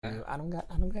I don't got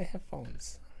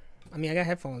headphones. I mean, I got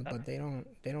headphones, but they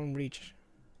don't reach.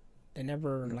 They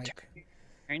never like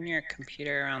Turn your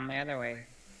computer around the other way.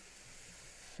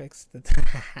 fix the.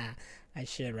 I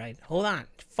should, right? Hold on.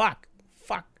 Fuck.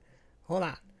 Hold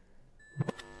on.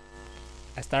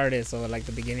 I started it so like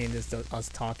the beginning is just us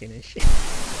talking and shit.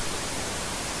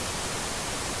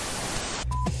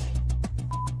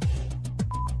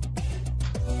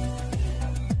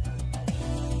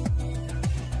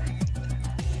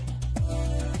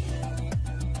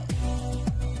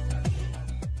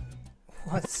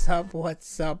 What's up?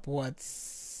 What's up?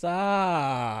 What's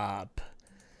up?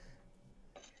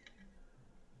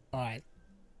 Oh, I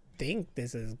think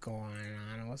this is going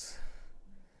on.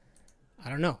 I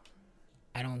don't know.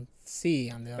 I don't see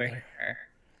on the We're other. here.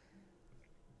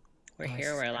 We're Oh,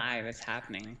 here. We're live. It's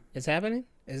happening. it's happening.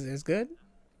 Is good?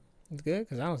 It's good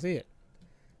because I don't see it.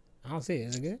 I don't see it.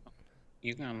 Is it good?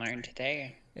 You're gonna learn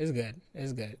today. It's good.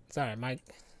 It's good. Sorry, my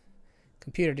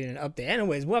computer didn't update.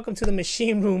 Anyways, welcome to the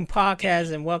Machine Room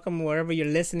Podcast, and welcome wherever you're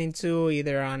listening to,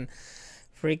 either on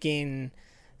freaking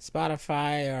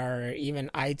Spotify or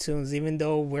even iTunes. Even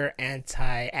though we're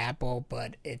anti-Apple,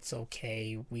 but it's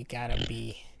okay. We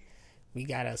gotta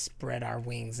spread our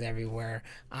wings everywhere.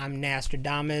 I'm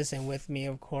Nostradamus, and with me,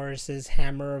 of course, is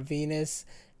Hammer of Venus,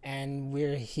 and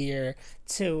we're here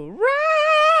to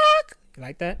rock. You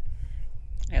like that?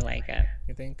 I like it.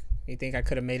 You think? You think I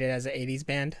could have made it as an '80s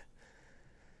band?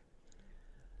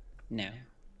 No.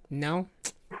 No,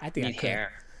 I think I Need could.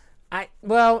 hair.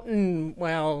 Well, You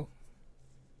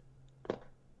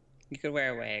could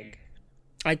wear a wig.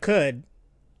 I could.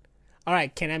 All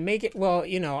right, can I make it? Well,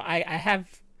 I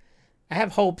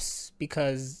have hopes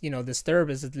because Disturb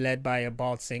is led by a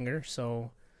bald singer,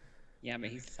 so Yeah, but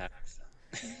he sucks.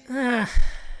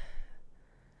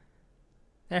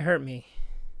 that hurt me,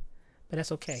 but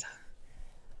that's okay.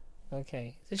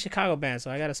 Okay, it's a Chicago band,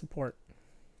 so I gotta support.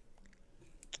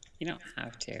 You don't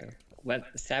have to. What?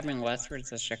 Stabbing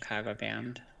Westward's a Chicago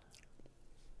band.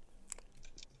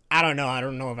 I don't know. I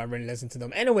don't know if I really listened to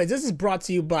them. Anyways, this is brought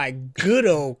to you by Good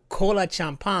Old Cola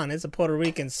Champan. It's a Puerto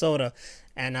Rican soda,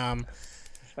 and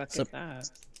Fuck So- is that?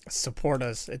 support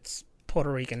us. It's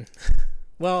Puerto Rican.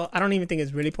 Well, I don't even think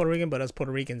it's really Puerto Rican, but us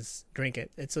Puerto Ricans drink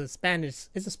it. It's a Spanish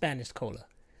cola.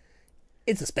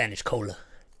 It's a Spanish cola.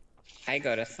 I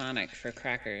go to Sonic for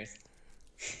crackers.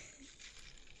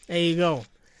 There you go.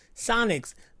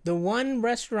 Sonic's, the one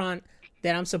restaurant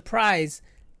that I'm surprised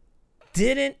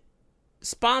didn't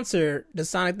sponsor the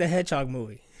Sonic the Hedgehog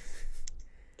movie.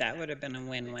 That would have been a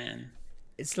win-win.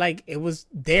 It's like it was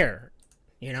there,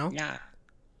 you know? Yeah.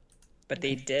 But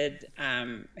they did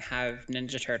have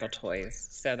Ninja Turtle toys,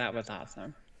 so that was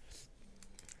awesome.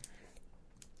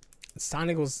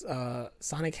 Sonic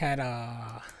had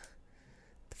the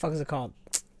fuck is it called?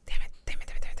 Damn it.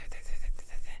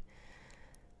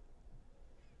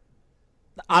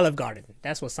 The Olive Garden.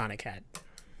 That's what Sonic had.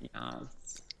 Yeah.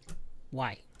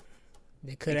 Why?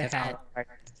 They could have had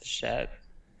Shit.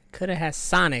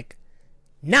 Sonic,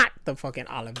 not the fucking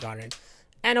Olive Garden.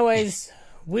 Anyways,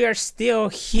 we are still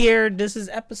here. This is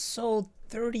episode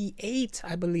 38,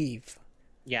 I believe.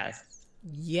 Yes.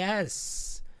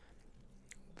 Yes.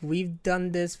 We've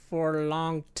done this for a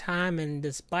long time, and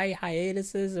despite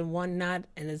hiatuses and whatnot,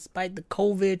 and despite the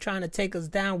COVID trying to take us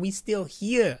down, we still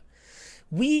here.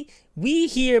 We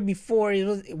here before it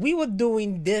was. We were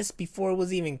doing this before it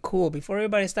was even cool. Before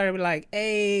everybody started like,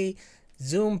 "Hey,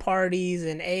 Zoom parties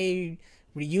and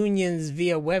reunions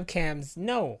via webcams."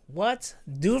 No, what?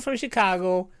 Dude from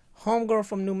Chicago, homegirl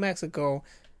from New Mexico,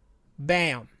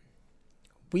 bam.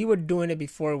 We were doing it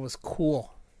before it was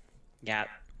cool. Yeah.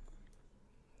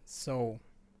 So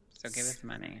So give us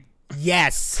money.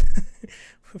 yes,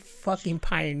 we're fucking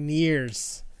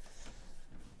pioneers.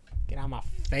 Get out my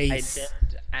face. I did.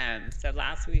 So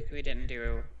last week we didn't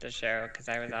do the show because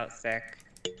I was out sick,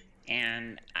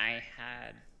 and I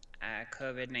had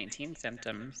COVID-19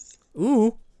 symptoms.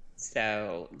 Ooh.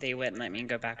 So they wouldn't let me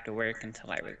go back to work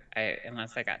until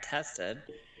unless I got tested.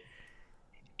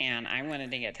 And I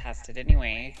wanted to get tested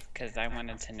anyway because I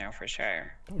wanted to know for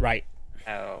sure. Right.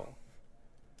 So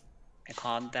I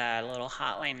called the little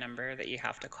hotline number that you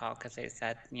have to call because they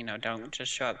said, don't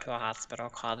just show up to a hospital,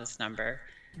 call this number,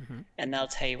 and they'll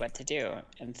tell you what to do.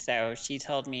 And so she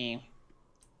told me,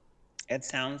 it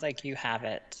sounds like you have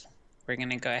it. We're going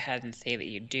to go ahead and say that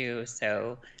you do.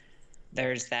 So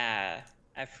there's a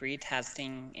free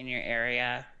testing in your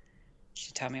area.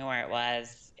 She told me where it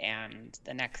was, and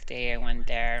the next day I went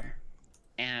there,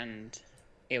 and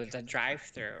it was a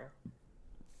drive-through.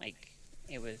 Like,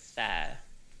 it was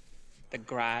the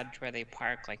garage where they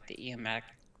park like the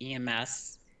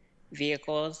EMS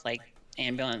vehicles, like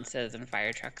ambulances and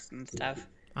fire trucks and stuff.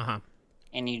 Uh-huh.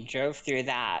 And you drove through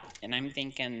that, and I'm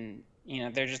thinking,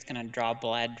 they're just gonna draw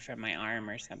blood from my arm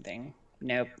or something.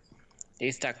 Nope.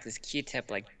 They stuck this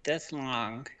Q-tip like this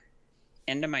long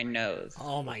into my nose.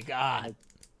 Oh my God.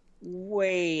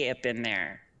 Way up in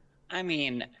there. I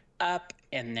mean, up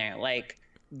in there, like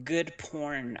good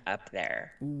porn up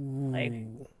there. Ooh. Like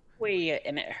way,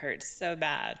 and it hurts so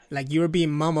bad. Like you were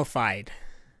being mummified.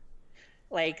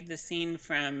 Like the scene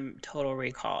from Total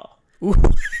Recall. Ooh.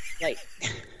 Like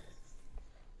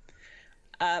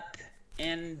up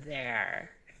in there.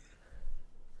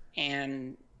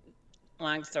 And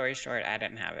long story short, I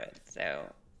didn't have it. So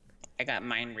I got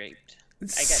mind raped.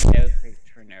 I got nose raped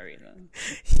for no reason.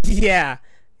 Yeah.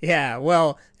 Yeah.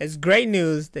 Well, it's great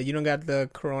news that you don't got the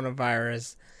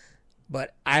coronavirus.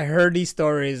 But I heard these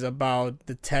stories about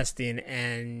the testing,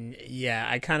 and yeah,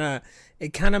 it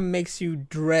kind of makes you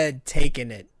dread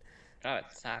taking it. Oh, it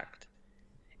sucked.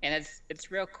 And it's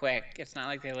real quick. It's not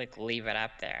like they like leave it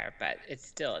up there, but it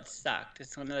sucked.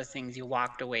 It's one of those things you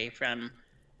walked away from,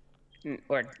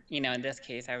 or in this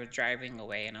case, I was driving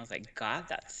away, and I was like, God,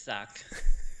 that sucked.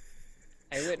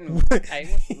 I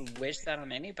wouldn't wish that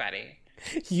on anybody.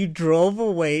 You drove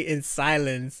away in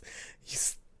silence. You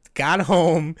got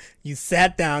home, you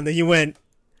sat down, then you went,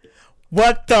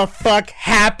 what the fuck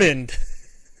happened?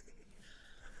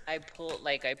 I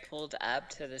pulled up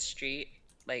to the street,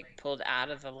 like pulled out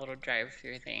of the little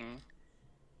drive-through thing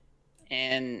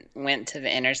and went to the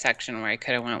intersection where I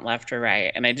could have went left or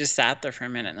right. And I just sat there for a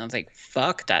minute and I was like,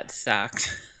 fuck, that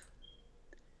sucked.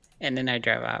 And then I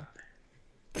drove up.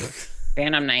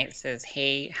 Phantom Knight says,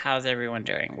 hey, how's everyone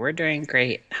doing? We're doing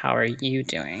great. How are you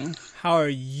doing? How are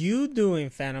you doing,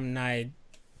 Phantom Knight?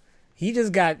 He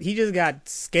just got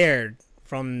scared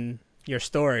from your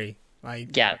story.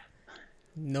 Like, yeah,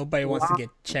 nobody wants to get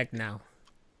checked now.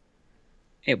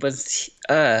 It was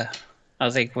I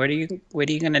was like, what are you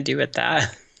gonna do with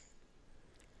that?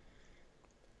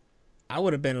 I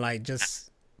would have been like, just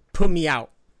put me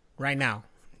out right now.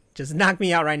 Just knock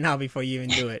me out right now before you even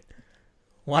do it.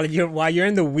 While you're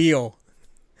in the wheel.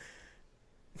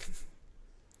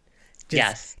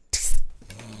 Yes.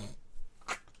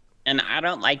 And I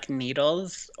don't like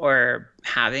needles or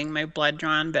having my blood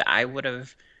drawn, but I would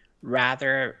have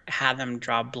rather had them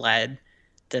draw blood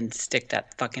than stick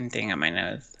that fucking thing on my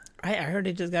nose. I heard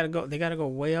they gotta go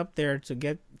way up there to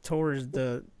get towards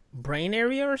the brain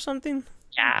area or something.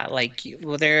 Yeah,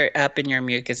 they're up in your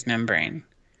mucous membrane.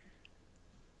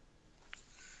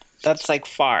 That's like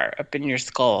far up in your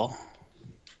skull.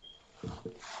 And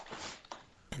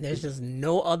there's just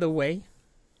no other way.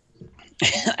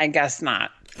 I guess not.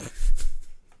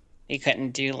 You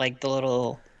couldn't do like the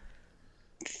little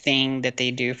thing that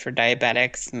they do for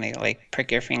diabetics and they like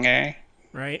prick your finger.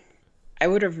 Right. I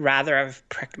would have rather have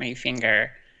pricked my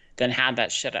finger than had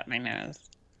that shit up my nose.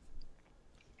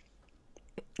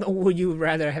 Or would you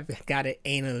rather have got it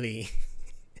anally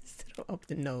instead of up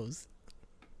the nose?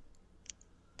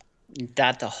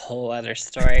 That's a whole other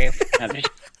story.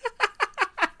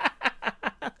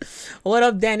 What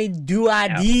up, Danny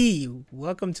Do-ID?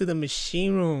 Welcome to the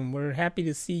Machine Room. We're happy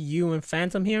to see you and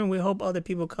Phantom here, and we hope other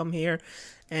people come here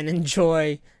and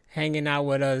enjoy hanging out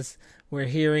with us. We're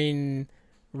hearing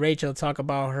Rachel talk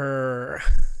about her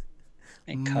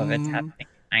COVID testing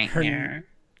nightmare.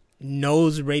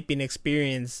 Nose raping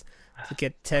experience to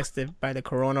get tested by the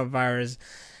coronavirus.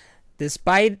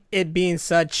 Despite it being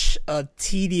such a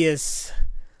tedious...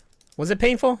 Was it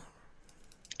painful?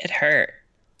 It hurt.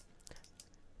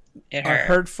 A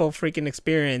hurtful freaking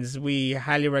experience. We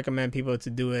highly recommend people to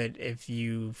do it if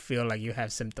you feel like you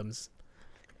have symptoms.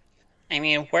 I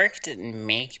mean, work didn't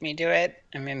make me do it.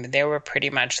 I mean, they were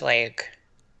pretty much like,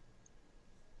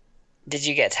 did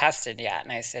you get tested yet?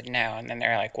 And I said no. And then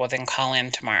they're like, well, then call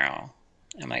in tomorrow.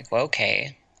 I'm like, well,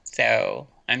 okay. So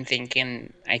I'm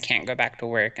thinking I can't go back to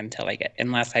work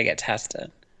unless I get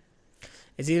tested.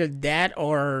 It's either that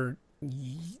or,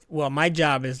 well, my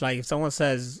job is like if someone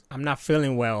says I'm not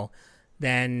feeling well,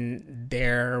 then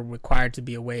they're required to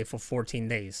be away for 14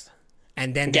 days.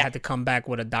 And then they have to come back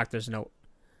with a doctor's note.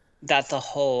 That's a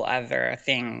whole other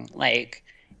thing. Like,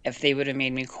 if they would have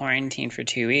made me quarantine for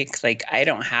 2 weeks, like, I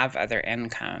don't have other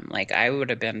income. Like, I would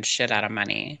have been shit out of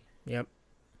money. Yep.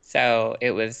 So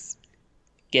it was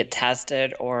get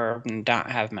tested or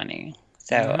not have money.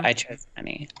 So I chose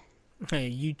money. Hey,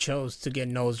 you chose to get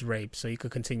nose raped so you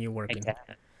could continue working.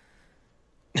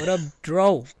 What up,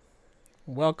 Dro?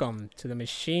 Welcome to the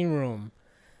Machine Room.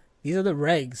 These are the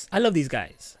regs. I love these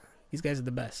guys. These guys are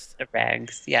the best. The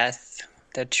regs, yes.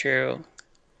 The true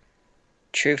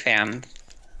fans.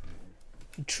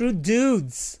 True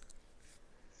dudes.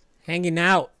 Hanging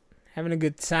out having a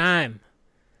good time.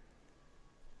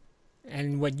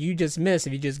 And what you just missed,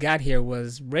 if you just got here,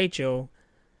 was Rachel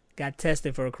got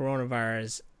tested for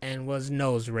coronavirus and was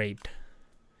nose raped.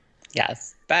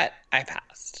 Yes, but I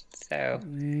passed. So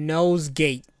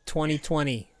Nosegate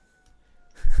 2020.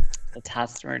 the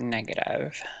tests were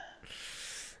negative.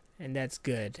 And that's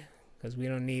good, because we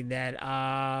don't need that.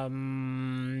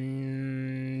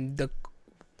 The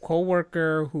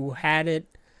coworker who had it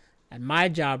at my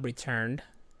job returned.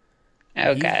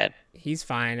 Oh, good. He's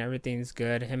fine. Everything's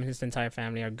good. Him and his entire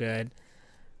family are good.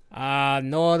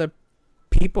 No other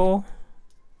people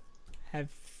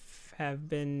have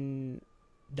been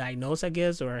diagnosed, I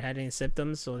guess, or had any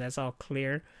symptoms, so that's all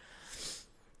clear.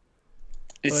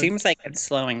 It seems like it's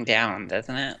slowing down,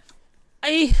 doesn't it?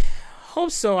 I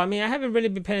hope so. I mean, I haven't really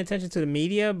been paying attention to the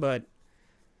media, but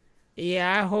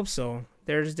yeah, I hope so.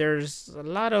 There's a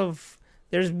lot of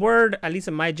word, at least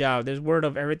in my job, there's word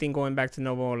of everything going back to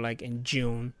normal like in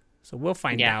June. So we'll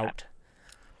find out.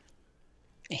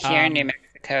 Here in New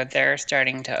Mexico, they're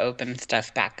starting to open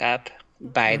stuff back up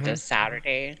by this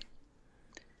Saturday.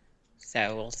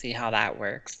 So we'll see how that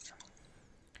works.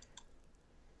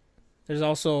 There's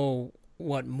also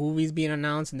movies being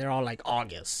announced, and they're all like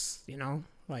August,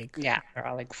 like they're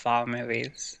all like fall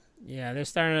movies. Yeah, things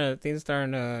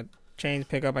starting to change,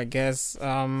 pick up, I guess.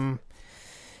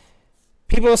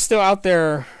 People are still out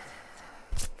there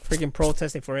freaking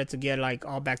protesting for it to get like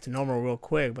all back to normal real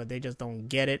quick, but they just don't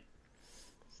get it.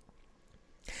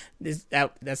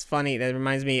 That's funny. That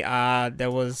reminds me.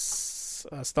 There was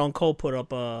Stone Cold put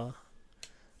up a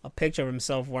picture of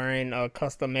himself wearing a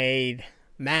custom made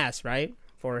mask, right,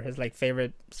 for his like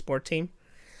favorite sport team.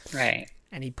 Right.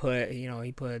 And he put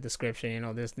a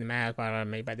description, this mask blah, blah,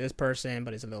 made by this person,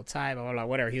 but it's a little tight, blah, blah, blah,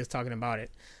 whatever. He was talking about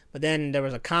it. But then there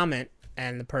was a comment,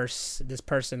 and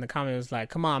the comment was like,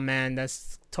 come on, man,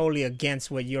 that's totally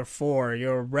against what you're for.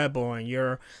 You're a rebel, and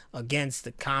you're against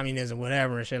the communism,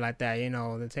 whatever, and shit like that,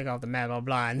 to take off the mask, blah,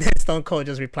 blah. And then Stone Cold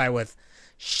just replied with,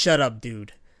 shut up,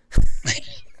 dude.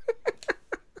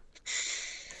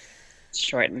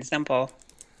 Short and simple.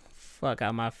 Fuck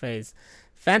out my face.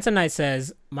 Phantom Knight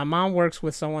says, my mom works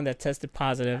with someone that tested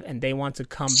positive and they want to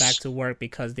come back to work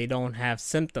because they don't have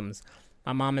symptoms.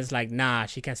 My mom is like, nah,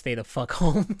 she can stay the fuck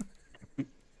home.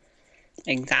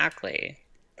 Exactly.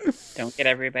 Don't get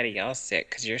everybody else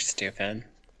sick because you're stupid.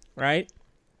 Right?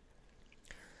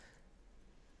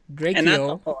 Drakeo. And that's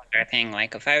a whole other thing.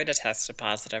 Like, if I would have tested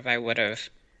positive, I would have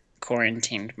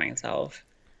quarantined myself.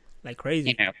 Like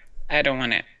crazy.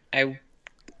 I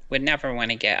would never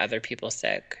want to get other people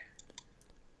sick.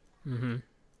 Mm-hmm.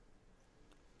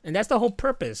 And that's the whole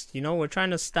purpose. We're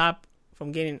trying to stop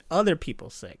from getting other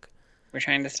people sick. We're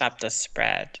trying to stop the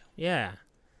spread. Yeah.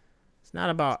 It's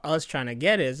not about us trying to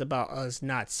get it. It's about us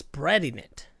not spreading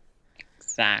it.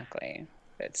 Exactly.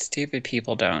 But stupid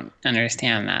people don't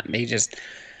understand that. They just,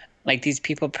 like these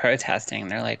people protesting,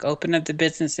 they're like, open up the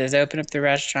businesses, open up the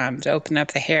restaurants, open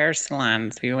up the hair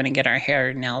salons. We want to get our hair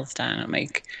and nails done. I'm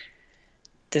like,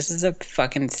 this is a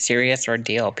fucking serious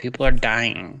ordeal. People are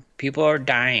dying.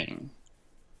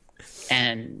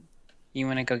 And you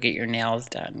want to go get your nails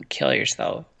done. Kill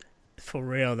yourself. For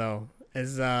real, though.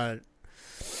 As this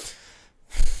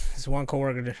one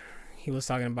coworker, he was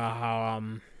talking about how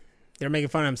they're making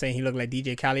fun of him, saying he looked like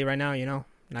DJ Khaled right now,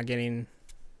 not getting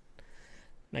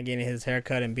his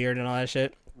haircut and beard and all that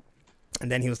shit. And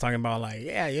then he was talking about like,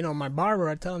 yeah, my barber,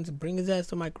 I tell him to bring his ass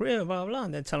to my crib, blah, blah, blah.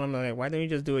 And then tell him like, why don't you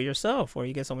just do it yourself, or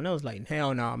you get someone else? Like,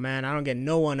 hell no, man, I don't get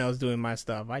no one else doing my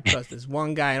stuff. I trust this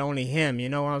one guy and only him. You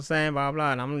know what I'm saying? Blah,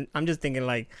 blah. And I'm just thinking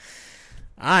like,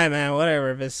 all right, man,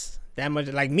 whatever. If it's that much,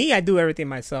 like me, I do everything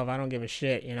myself. I don't give a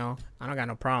shit. I don't got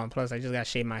no problem. Plus, I just got to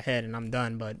shave my head and I'm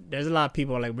done. But there's a lot of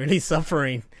people like really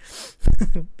suffering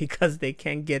because they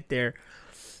can't get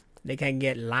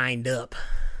lined up.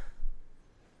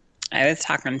 I was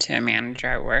talking to a manager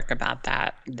at work about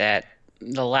that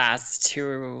the last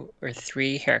 2 or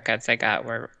 3 haircuts I got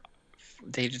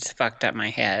they just fucked up my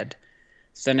head.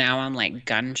 So now I'm like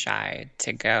gun shy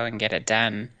to go and get it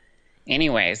done.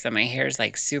 Anyway, so my hair's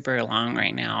like super long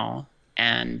right now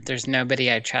and there's nobody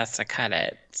I trust to cut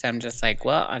it. So I'm just like,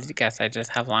 well, I guess I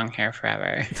just have long hair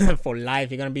forever. For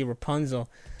life, you're gonna be Rapunzel.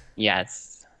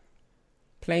 Yes.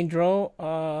 Plain Dro,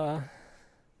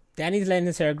 Danny's letting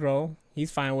his hair grow. He's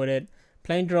fine with it.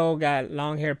 Plain Dro got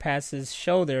long hair past his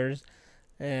shoulders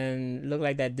and looked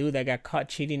like that dude that got caught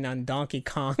cheating on Donkey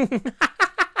Kong.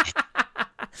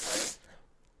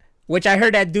 Which I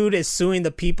heard that dude is suing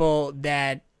the people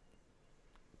that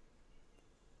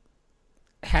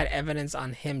had evidence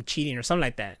on him cheating or something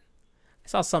like that. I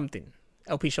saw something.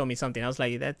 LP showed me something. I was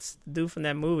like, that's the dude from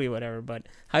that movie, whatever. But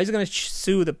how he's gonna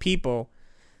sue the people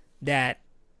that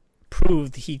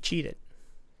proved he cheated?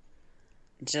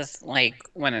 Just like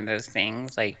one of those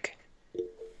things, like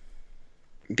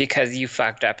because you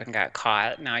fucked up and got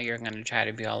caught, now you're gonna try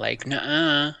to be all like,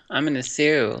 "Nuh-uh, I'm gonna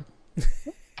sue."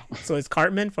 So it's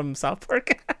Cartman from South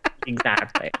Park.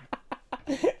 Exactly.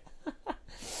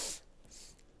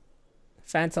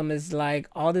 Phantom is like,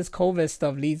 all this COVID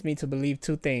stuff leads me to believe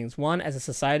two things. One, as a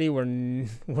society, we're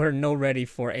no ready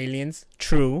for aliens.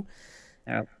 True.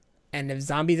 Yep. And if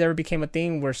zombies ever became a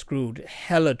thing, we're screwed.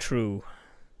 Hella true.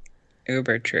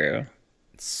 Uber true.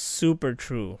 Super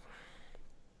true.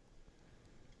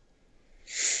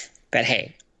 But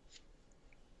hey,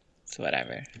 it's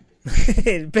whatever.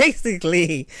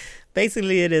 basically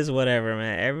it is whatever,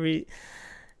 man.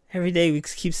 Every day we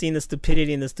keep seeing the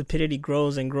stupidity, and the stupidity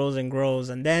grows and grows and grows.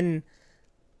 And then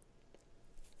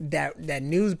that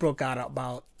news broke out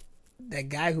about that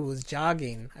guy who was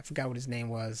jogging. I forgot what his name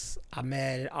was.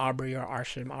 Ahmed Aubrey or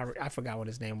Arsham Aubrey. I forgot what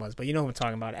his name was, but you know what I'm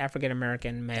talking about. African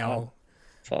American male.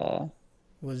 Full.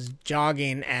 Was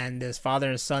jogging, and this father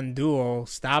and son duo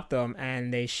stopped him,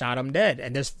 and they shot him dead.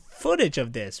 And there's footage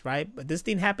of this, right? But this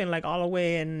thing happened like all the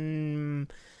way in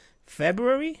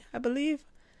February, I believe.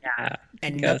 Yeah.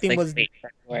 And nothing was late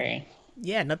February.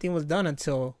 Yeah, nothing was done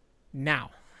until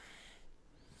now.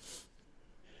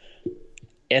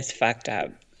 It's fucked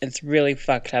up. It's really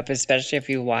fucked up, especially if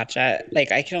you watch it.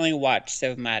 Like, I can only watch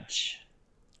so much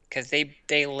because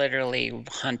they literally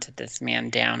hunted this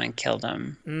man down and killed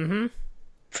him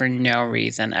for no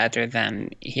reason other than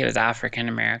he was African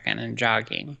American and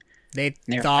jogging. They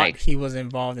thought he was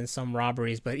involved in some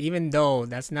robberies, but even though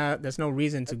there's no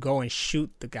reason to go and shoot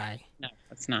the guy. No,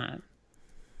 it's not.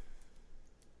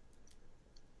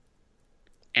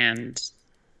 And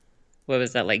what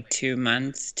was that, like 2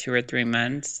 or 3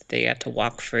 months? They had to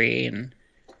walk free, and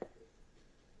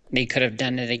they could have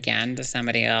done it again to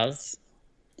somebody else.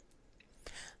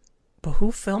 But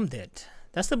who filmed it?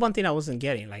 That's the one thing I wasn't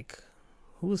getting. Like,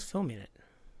 who was filming it?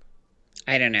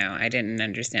 I don't know. I didn't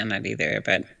understand that either,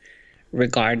 but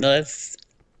regardless,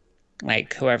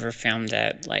 like, whoever filmed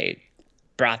it, like,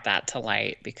 brought that to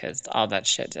light because all that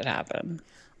shit did happen.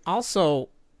 Also,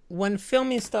 when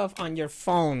filming stuff on your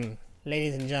phone,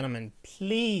 ladies and gentlemen,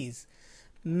 please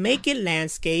make it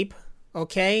landscape,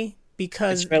 okay?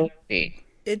 Because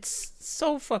it's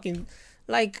so fucking,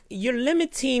 like, you're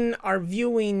limiting our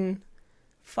viewing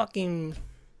fucking.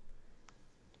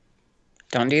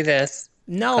 Don't do this.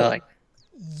 No.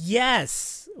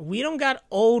 Yes. We don't got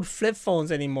old flip phones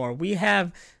anymore. We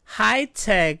have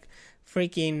high-tech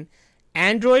freaking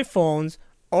Android phones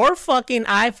or fucking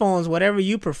iPhones, whatever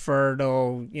you prefer,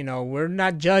 though. You know, we're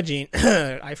not judging.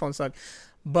 iPhones suck.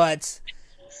 But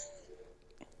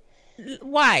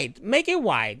wide. Make it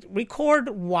wide. Record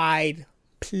wide,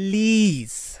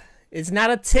 please. It's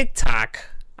not a TikTok.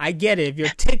 I get it. If you're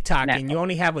TikToking, you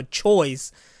only have a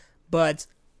choice. But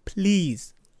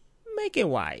please, make it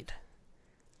wide.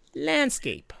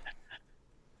 Landscape.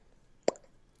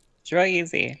 It's real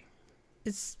easy.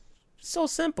 It's so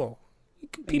simple.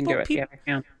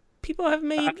 People have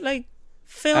made like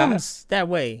films that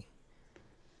way.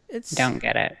 Don't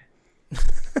get it.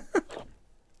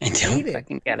 I don't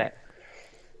fucking get it.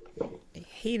 I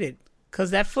hate it.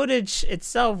 Because that footage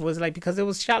itself was like, because it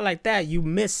was shot like that, you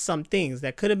miss some things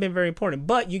that could have been very important.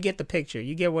 But you get the picture.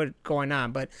 You get what's going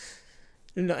on. But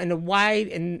in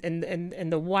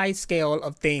the wide scale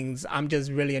of things, I'm just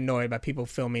really annoyed by people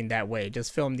filming that way.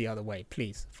 Just film the other way,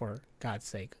 please, for God's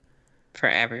sake. For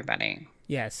everybody.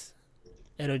 Yes.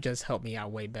 It'll just help me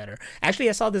out way better. Actually,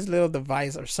 I saw this little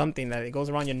device or something that it goes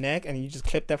around your neck, and you just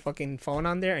clip that fucking phone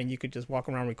on there, and you could just walk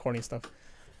around recording stuff.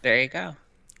 There you go.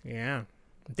 Yeah.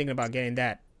 I'm thinking about getting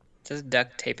that. Just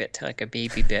duct tape it to like a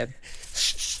baby bib.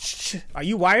 Are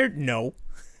you wired? No.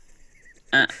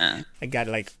 I got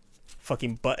like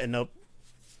fucking button up,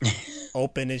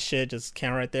 open and shit, just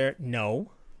camera right there. No.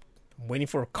 I'm waiting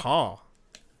for a call.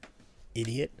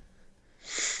 Idiot.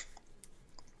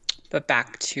 But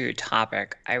back to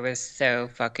topic. I was so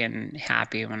fucking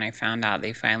happy when I found out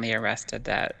they finally arrested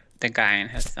the guy and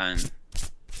his son.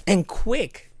 And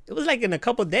quick. It was like in a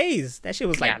couple days. That shit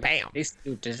was like bam. They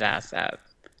scooped his ass up.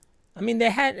 I mean, they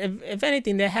had, if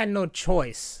anything, they had no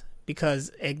choice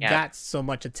because it got so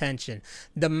much attention.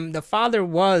 The father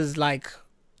was like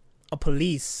a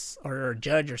police or a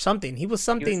judge or something. He was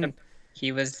something.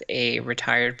 He was a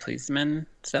retired policeman,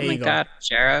 something like that,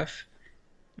 sheriff.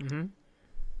 Mm-hmm.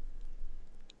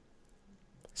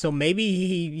 So maybe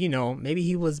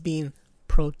he was being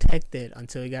protected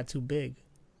until he got too big.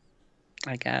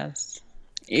 I guess.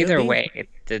 Could Either be. way,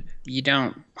 you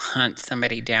don't hunt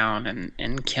somebody down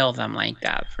and kill them like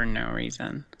that for no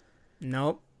reason.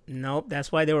 Nope. Nope.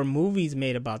 That's why there were movies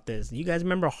made about this. You guys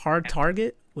remember Hard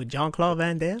Target with Jean-Claude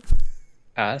Van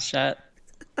Damme? Shut.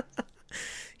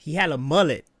 He had a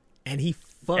mullet and he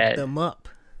fucked Dead. them up.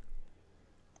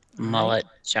 Mullet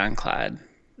Jean-Claude.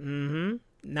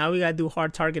 Now we gotta do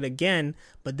Hard Target again,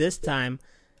 but this time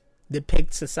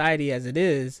depict society as it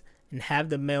is and have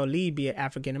the male lead be an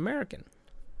African American.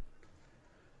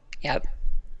 Yep.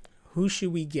 Who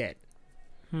should we get?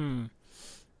 The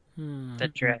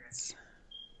dress.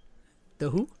 The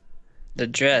who? The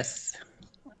dress.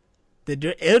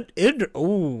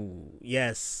 Oh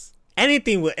yes.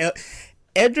 Anything with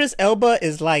Idris Elba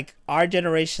is like our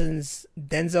generation's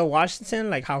Denzel Washington,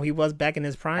 like how he was back in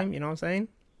his prime. You know what I'm saying?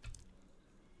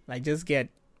 Like just get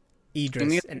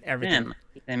Idris and everything.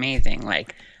 It's amazing.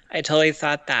 Like I totally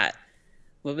thought that.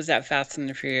 What was that Fast and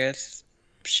the Furious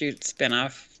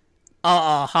spinoff?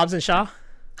 Hobbs and Shaw.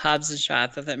 Hobbs and Shaw. I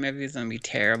thought that movie was gonna be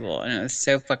terrible, and it was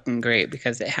so fucking great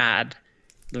because it had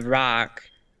The Rock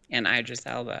and Idris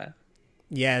Elba.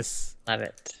 Yes. Love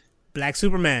it. Black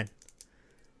Superman.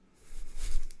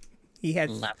 He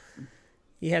had Love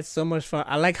so much fun.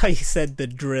 I like how you said the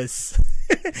Driss.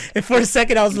 And for a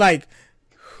second I was like,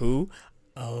 who?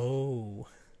 Oh.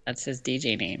 That's his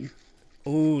DJ name.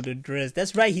 Ooh, the Driss.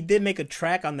 That's right. He did make a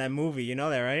track on that movie. You know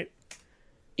that, right?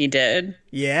 He did?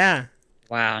 Yeah.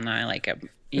 Wow, now I like him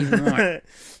even more.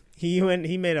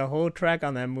 He made a whole track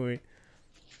on that movie.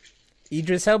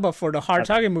 Idris Elba for the Hard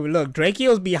Target movie. Look,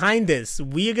 Drakeo's behind this.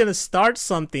 We're gonna start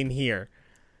something here.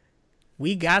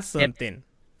 We got something.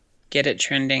 Get it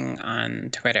trending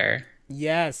on Twitter.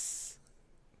 Yes.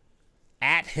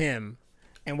 At him.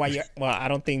 And I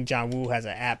don't think John Woo has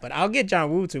an app, but I'll get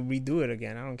John Woo to redo it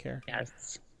again. I don't care.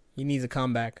 Yes. He needs a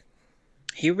comeback.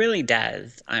 He really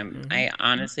does. I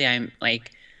honestly, I'm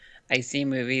like, I see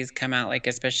movies come out, like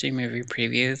especially movie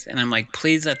previews, and I'm like,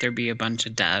 please let there be a bunch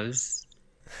of doves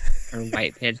or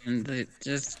white pigeons.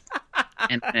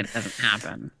 And it doesn't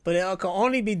happen. But it can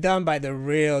only be done by the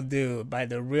real dude, by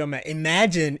the real man.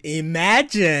 Imagine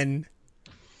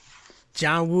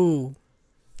John Woo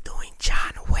doing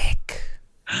John Wick.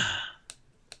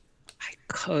 I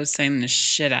co-sign the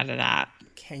shit out of that.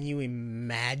 Can you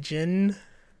imagine?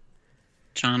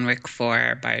 John Wick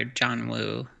 4 by John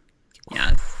Woo.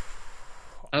 Yes.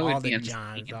 All the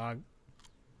Johns, dog.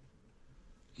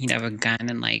 He'd have a gun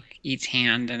in like each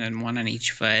hand and then one on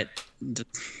each foot.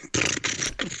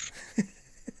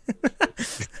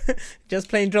 Just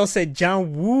plain Joe said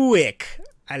John Wooick.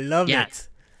 I love it.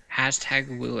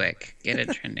 Hashtag Wooick. Get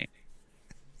it trending.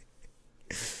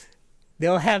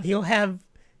 He'll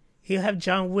have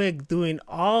John Wick doing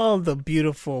all the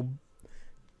beautiful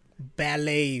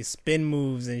ballet spin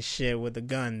moves and shit with the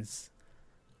guns.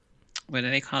 What do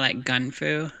they call that? Gun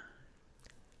fu?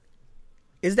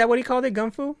 Is that what he called it? Gun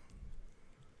fu?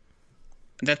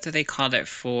 That's what they called it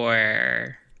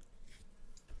for.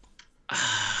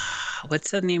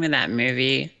 What's the name of that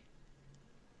movie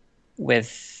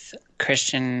with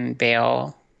Christian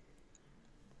Bale?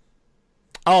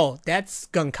 Oh, that's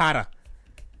Gun Kata.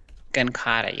 Gun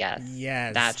Kata, yes.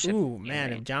 Yes. Ooh,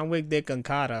 man, if John Wick did Gun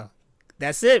Kata,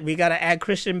 that's it. We got to add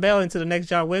Christian Bale into the next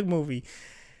John Wick movie.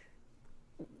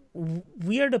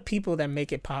 We are the people that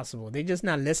make it possible. They're just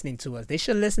not listening to us. They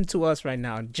should listen to us right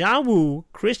now. John Woo,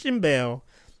 Christian Bale,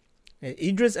 and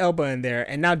Idris Elba in there.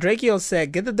 And now Drakeo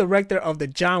said, get the director of the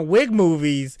John Wick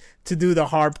movies to do the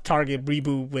Hard Target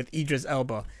reboot with Idris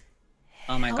Elba.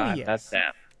 Oh my God, yes. That's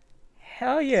it.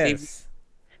 Hell yes. See,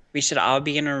 we should all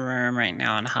be in a room right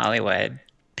now in Hollywood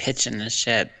pitching this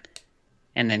shit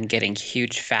and then getting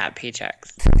huge fat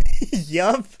paychecks.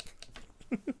 Yup.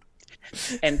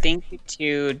 And thank you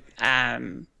to I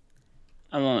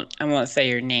won't say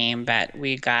your name, but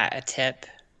we got a tip.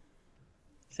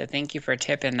 So thank you for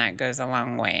tipping. That goes a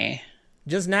long way.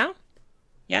 Just now?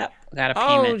 Yep, got a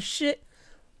payment. Oh shit!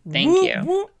 Thank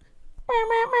you.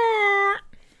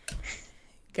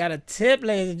 Got a tip,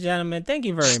 ladies and gentlemen. Thank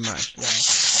you very much.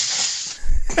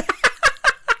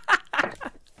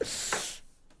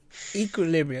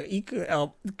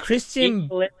 Equilibrium. Christian.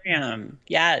 Equilibrium.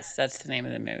 Yes, that's the name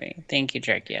of the movie. Thank you,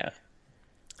 Drakeo.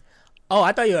 Oh,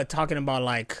 I thought you were talking about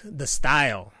like the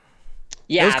style.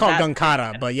 Yeah, it was called Gun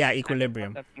Kata, but yeah,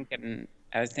 Equilibrium.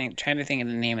 I was trying to think of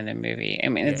the name of the movie. I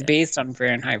mean, it's based on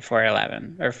Fahrenheit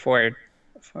 411 or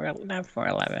not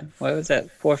 411. What was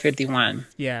it? 451.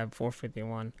 Yeah,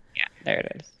 451. Yeah, there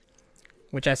it is.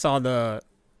 Which I saw the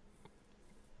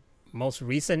most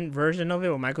recent version of it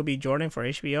with Michael B. Jordan for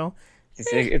HBO.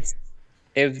 It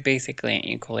was basically an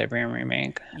Equilibrium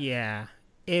remake. Yeah,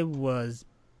 it was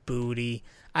Booty.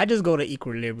 I just go to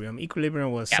Equilibrium.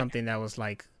 Equilibrium was Yeah. something that was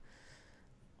like,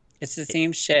 It's the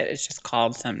same shit. It's just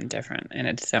called something different, and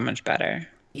it's so much better.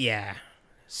 yeah,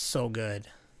 so good.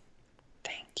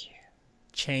 Thank you.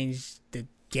 Changed the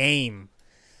game.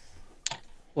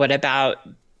 What about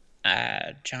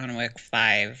John Wick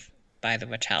 5 by the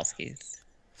Wachowskis?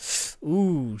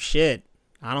 Ooh, shit.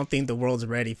 I don't think the world's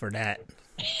ready for that.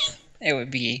 It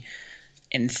would be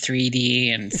in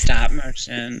 3D and stop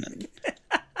motion. And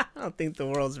I don't think the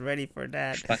world's ready for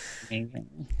that. fucking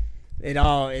amazing.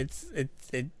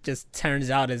 It just turns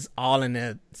out it's all in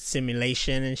a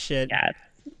simulation and shit. Yeah.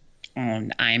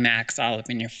 IMAX all up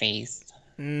in your face.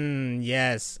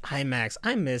 Yes. IMAX.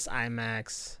 I miss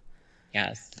IMAX.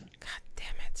 Yes. God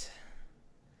damn it.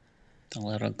 The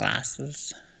little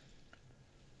glasses.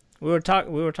 We were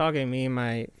talking, me and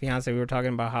my fiance, we were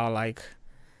talking about how like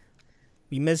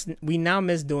we now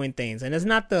miss doing things, and it's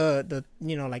not the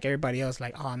like everybody else,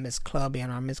 like, oh, I miss clubbing,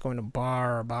 or I miss going to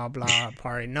bar, or blah blah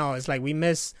party. No, it's like we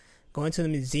miss going to the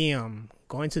museum,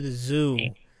 going to the zoo,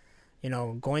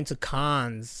 going to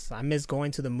cons. I miss going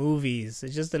to the movies.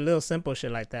 It's just a little simple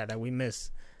shit like that we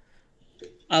miss.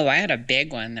 Oh, I had a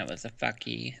big one that was a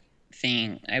fucky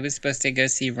thing. I was supposed to go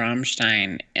see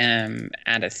Rammstein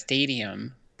at a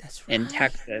stadium. That's right. In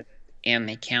Texas, and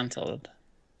they canceled.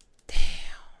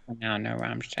 Damn. Now no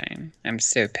Rammstein. I'm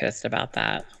so pissed about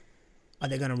that. Are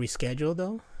they gonna reschedule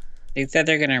though? They said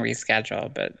they're gonna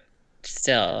reschedule, but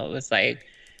still, it was like,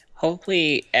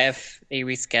 hopefully, if they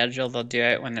reschedule, they'll do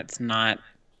it when it's not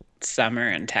summer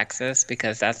in Texas,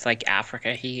 because that's like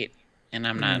Africa heat, and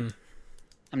I'm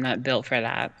not built for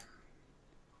that.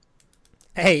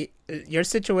 Hey, your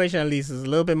situation at least is a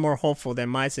little bit more hopeful than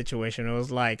my situation. It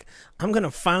was like, I'm gonna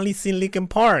finally see Linkin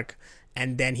Park,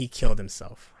 and then he killed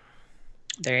himself.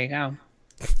 There you go.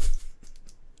 It's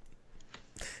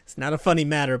not a funny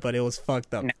matter, but it was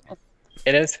fucked up. No,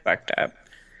 it is fucked up.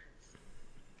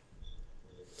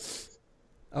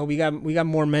 Oh, we got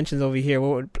more mentions over here.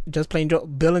 We're just playing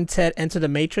Bill and Ted Enter the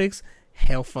Matrix.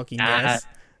 Hell fucking yes.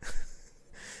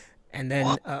 And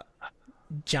then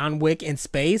John Wick in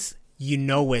space. You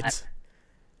know it.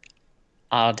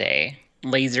 All day.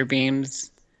 Laser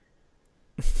beams.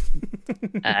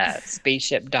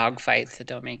 Spaceship dogfights that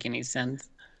don't make any sense.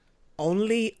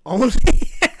 Only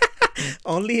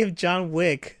if John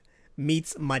Wick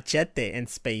meets Machete in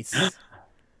space.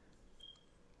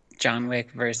 John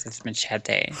Wick versus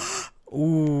Machete.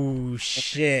 Ooh,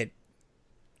 shit.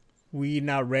 We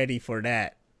not ready for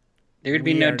that. There would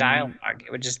be no dialogue.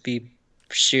 It would just be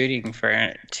shooting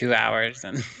for 2 hours,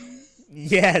 and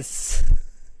yes.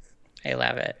 I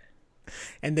love it.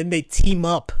 And then they team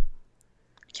up.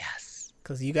 Yes.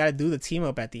 Because you got to do the team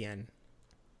up at the end.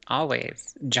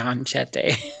 Always. John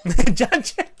Chete. John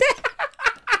Chete.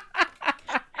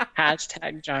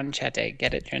 Hashtag John Chete.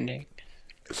 Get it trending.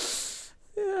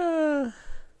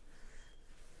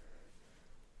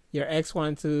 Your ex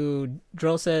wanted to...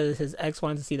 Dro says his ex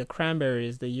wanted to see the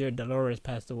Cranberries the year Dolores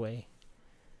passed away.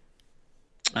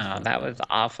 Oh, that was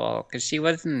awful. Because she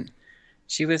was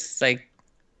like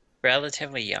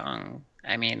relatively young.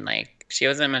 I mean, like, she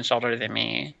wasn't much older than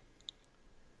me.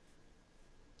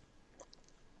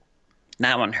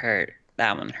 That one hurt.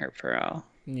 That one hurt for real.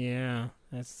 Yeah,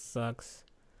 that sucks.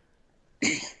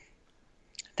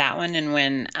 That one, and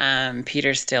when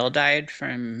Peter Steele died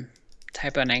from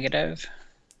typo negative,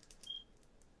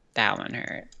 that one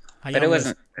hurt. But it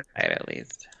wasn't suicide, at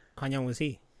least. How young was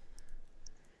he?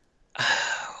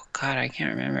 Oh, God, I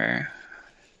can't remember.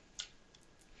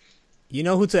 You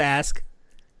know who to ask.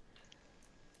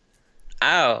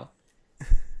 Oh.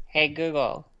 Hey,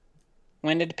 Google.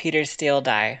 When did Peter Steele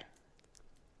die?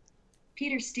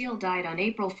 Peter Steele died on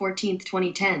April 14th,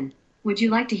 2010. Would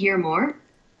you like to hear more?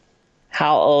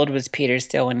 How old was Peter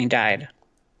Steele when he died?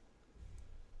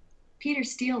 Peter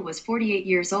Steele was 48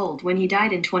 years old when he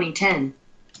died in 2010.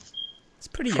 It's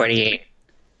pretty young. 48.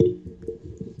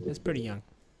 It's pretty young.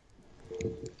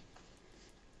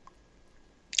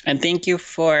 And thank you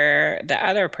for the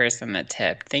other person that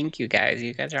tipped. Thank you, guys.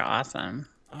 You guys are awesome.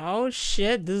 Oh,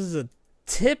 shit. This is a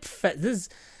tip fest. This is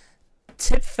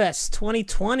Tip Fest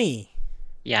 2020.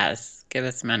 Yes. Give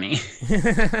us money.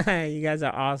 You guys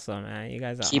are awesome, man. You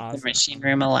guys are Keep awesome. the machine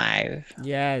room alive.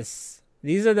 Yes.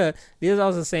 These are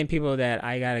also the same people that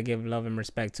I gotta give love and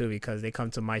respect to, because they come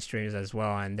to my streams as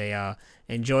well, and they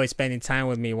enjoy spending time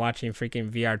with me watching freaking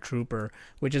VR Trooper,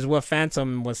 which is what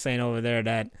Phantom was saying over there,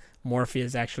 that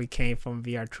Morpheus actually came from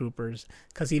VR Troopers,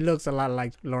 because he looks a lot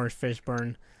like Lawrence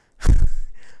Fishburne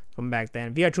from back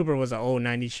then. VR Trooper was an old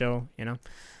 90s show, you know?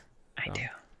 I do.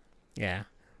 Yeah.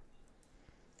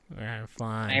 We're having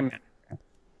fun.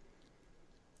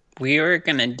 We were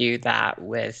gonna do that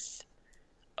with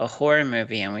a horror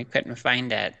movie and we couldn't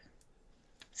find it,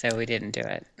 so we didn't do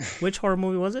it. Which horror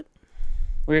movie was it?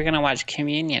 We were gonna watch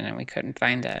Communion and we couldn't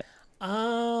find it.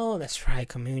 Oh, that's right,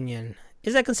 Communion.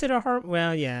 Is that considered horror?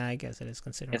 Well, yeah, I guess it is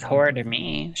considered. It's horror to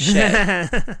me. Shit.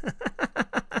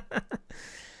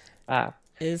 Wow.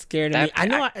 It scared me. I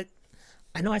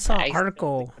know. I saw an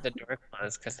article. The door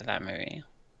closed because of that movie.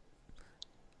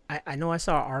 I know I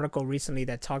saw an article recently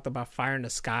that talked about Fire in the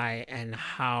Sky and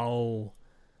how.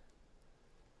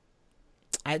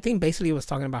 I think basically it was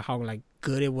talking about how like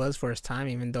good it was for its time,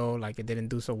 even though like it didn't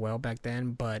do so well back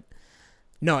then. But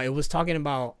no, it was talking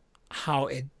about how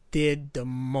it did the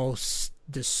most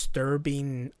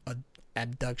disturbing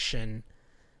abduction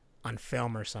on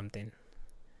film or something.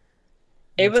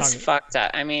 It was fucked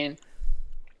up. I mean,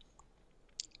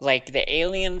 like the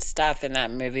alien stuff in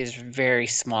that movie is very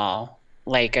small.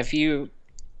 Like if you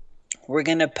were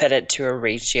gonna put it to a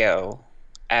ratio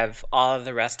of all of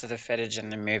the rest of the footage in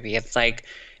the movie, it's like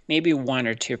maybe 1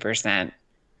 or 2%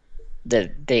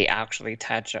 that they actually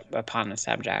touch upon the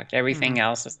subject. Everything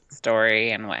else is the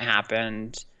story and what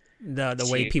happened. The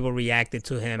way people reacted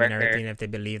to him and everything, if they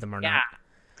believed him or not.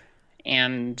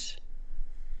 And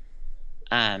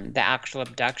the actual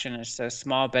abduction is so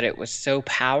small, but it was so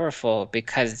powerful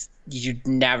because you'd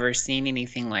never seen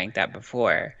anything like that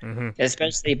before.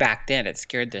 Especially back then, it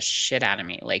scared the shit out of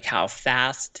me. Like how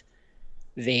fast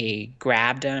they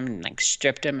grabbed him and like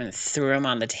stripped him and threw him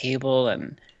on the table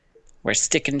and were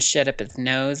sticking shit up his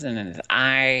nose and in his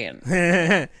eye.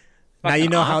 And now you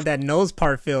know how that nose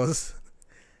part feels.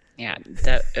 Yeah,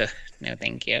 no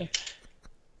thank you.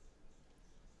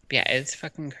 Yeah, it's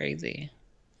fucking crazy.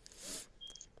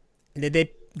 Did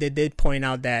they point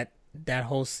out that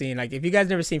whole scene? Like, if you guys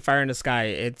never seen Fire in the Sky,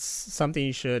 it's something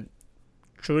you should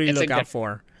truly look out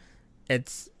for.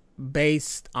 It's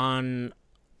based on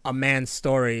a man's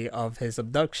story of his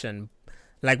abduction.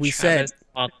 Like we said,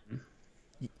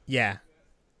 yeah,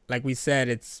 like we said,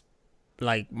 it's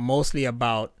like mostly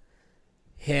about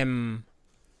him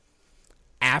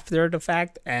after the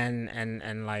fact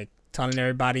and like telling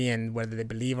everybody and whether they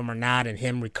believe him or not, and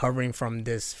him recovering from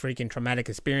this freaking traumatic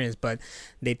experience. But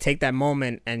they take that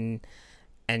moment and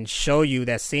show you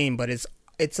that scene, but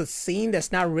it's a scene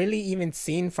that's not really even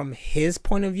seen from his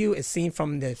point of view. It's seen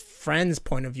from the friend's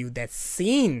point of view that's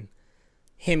seen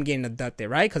him getting abducted,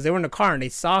 right? Because they were in the car and they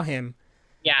saw him.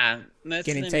 Yeah, most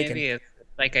of the movie is,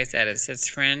 like I said, it's his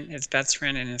friend, his best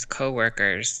friend, and his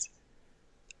coworkers.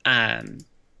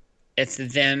 It's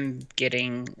them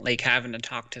getting, like, having to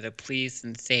talk to the police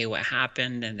and say what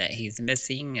happened and that he's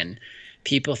missing, and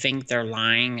people think they're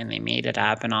lying and they made it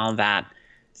up and all that.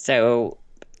 So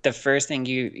the first thing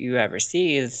you ever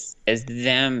see is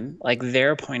them, like,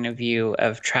 their point of view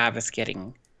of Travis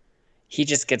he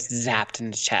just gets zapped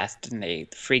in the chest and they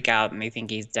freak out and they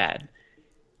think he's dead.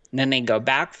 And then they go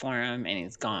back for him and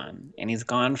he's gone. And he's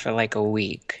gone for like a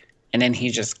week. And then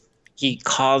he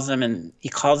calls him and he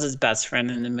calls his best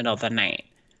friend in the middle of the night.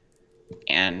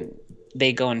 And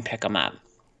they go and pick him up.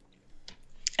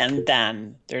 And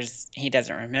then he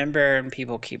doesn't remember and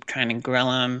people keep trying to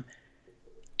grill him.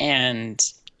 And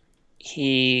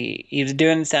he was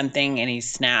doing something and he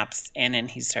snaps and then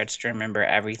he starts to remember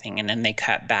everything. And then they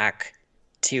cut back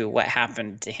to what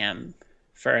happened to him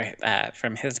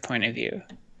from his point of view.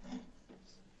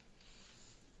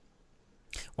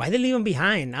 Why did they leave him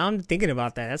behind? Now I'm thinking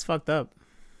about that. That's fucked up.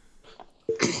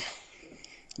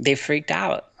 They freaked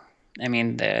out. I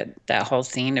mean, that whole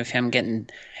scene of him getting...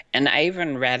 And I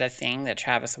even read a thing that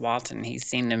Travis Walton, he's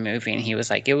seen the movie, and he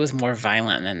was like, it was more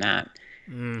violent than that.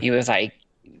 He was like,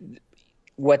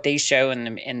 what they show in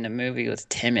the movie was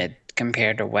timid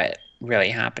compared to what really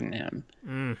happened to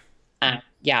him.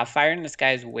 Yeah, Fire in the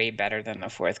Sky is way better than The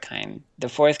Fourth Kind. The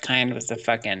Fourth Kind was a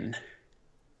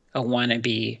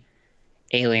wannabe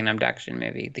alien abduction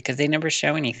movie because they never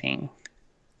show anything.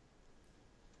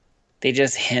 They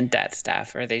just hint at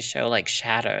stuff or they show like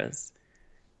shadows.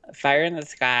 Fire in the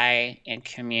Sky and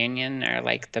Communion are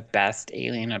like the best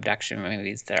alien abduction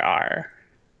movies there are.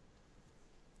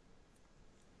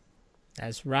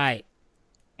 That's right.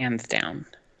 Hands down.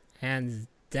 Hands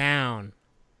down.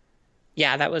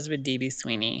 Yeah, that was with D.B.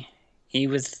 Sweeney.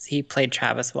 He played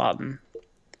Travis Walton.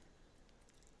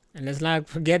 And let's not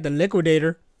forget the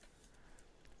Liquidator.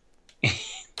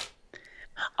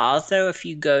 Also, if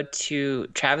you go to...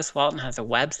 Travis Walton has a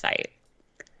website.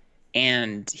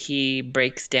 And he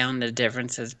breaks down the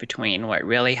differences between what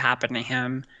really happened to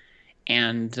him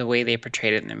and the way they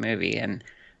portrayed it in the movie. And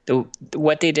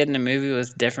what they did in the movie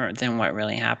was different than what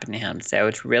really happened to him. So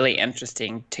it's really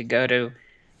interesting to go to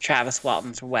Travis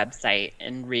Walton's website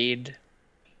and read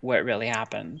what really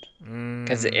happened,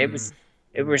 because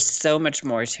it was so much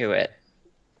more to it.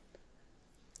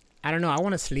 I don't know. I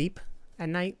want to sleep at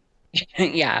night.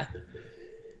 Yeah,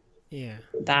 Yeah.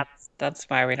 that's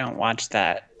why we don't watch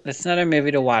that. It's not a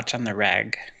movie to watch on the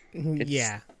reg.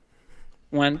 Yeah.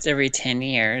 Once every 10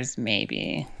 years,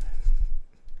 maybe.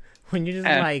 When you're just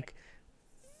like,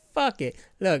 fuck it.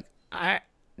 Look,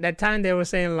 that time they were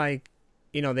saying like,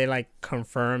 you know, they like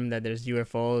confirmed that there's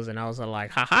UFOs, and I was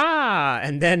like, haha.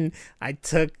 And then I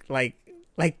took like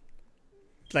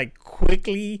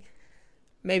quickly,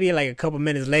 maybe like a couple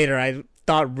minutes later, I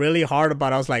thought really hard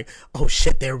about it. I was like, oh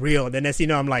shit, they're real. Then next, you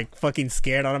know, I'm like fucking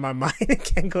scared out of my mind. I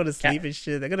can't go to sleep and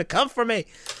shit. They're gonna come for me.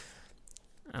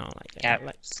 I don't like that.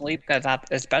 Yeah, sleep goes up,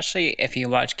 especially if you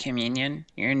watch Communion.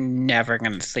 You're never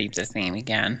gonna sleep the same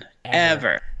again,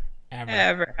 ever.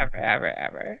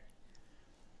 I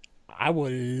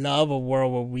would love a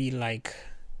world where we like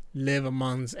live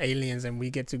amongst aliens and we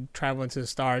get to travel into the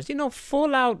stars. You know,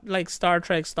 full out like Star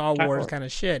Trek, Star Wars kind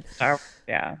of shit.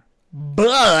 Yeah.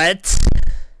 But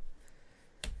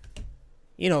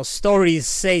you know, stories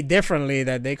say differently,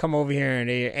 that they come over here and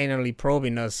they're anally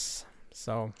probing us.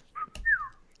 So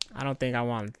I don't think I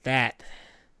want that.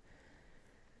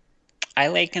 I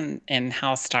like in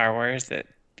how Star Wars that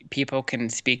people can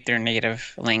speak their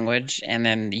native language and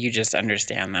then you just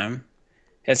understand them.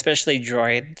 Especially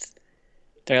droids.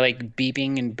 They're like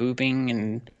beeping and booping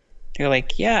and they're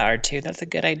like, yeah, R2, that's a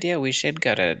good idea. We should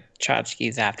go to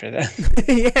Tchotchkes after this.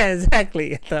 Yeah,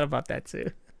 exactly. I thought about that too.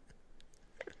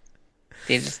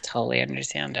 They just totally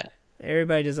understand it.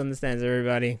 Everybody just understands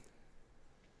everybody.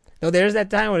 No, there's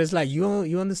that time when it's like,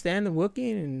 you understand the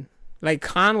Wookiee? And like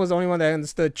Khan was the only one that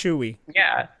understood Chewie.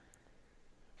 Yeah.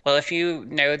 Well, if you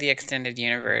know the extended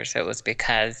universe, it was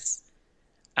because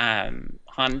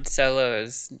Han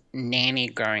Solo's nanny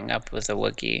growing up was a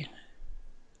Wookiee.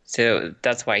 So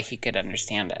that's why he could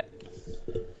understand it.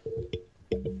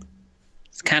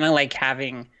 It's kind of like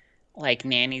having like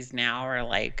nannies now are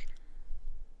like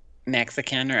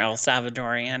Mexican or El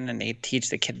Salvadorian and they teach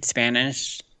the kids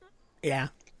Spanish. Yeah.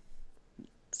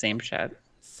 Same shit.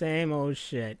 Same old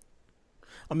shit.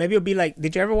 Or maybe it'll be like,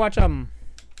 did you ever watch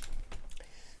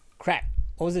crap,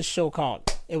 what was this show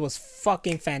called? It was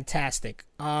fucking fantastic.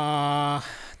 Can't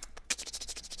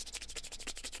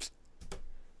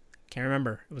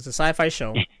remember. It was a sci-fi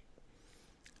show. I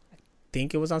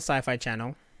think it was on Sci-Fi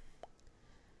Channel.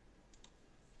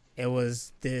 It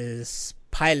was this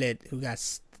pilot who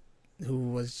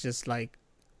was just like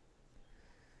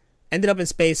ended up in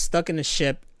space, stuck in a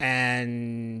ship,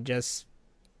 and just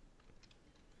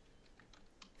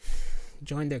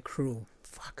joined their crew.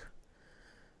 Fuck.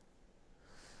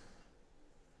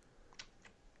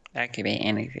 That could be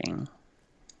anything.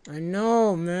 I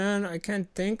know, man. I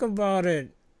can't think about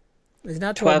it. It's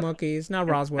not 12 Monkeys. It's not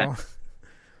Roswell.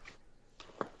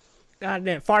 God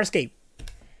damn. Farscape.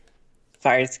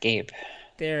 There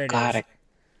it is. God,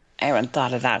 I haven't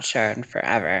thought of that show in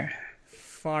forever.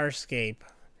 Farscape.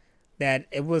 That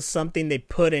it was something they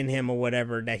put in him or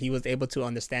whatever, that he was able to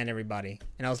understand everybody.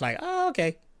 And I was like, oh,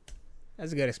 okay.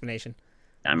 That's a good explanation.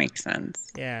 That makes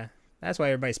sense. Yeah. That's why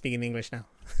everybody's speaking English now.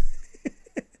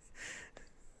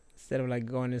 Instead of like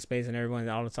going in space and everyone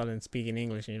all of a sudden speaking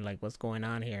English and you're like, what's going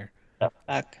on here? The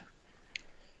fuck?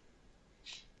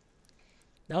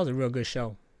 That was a real good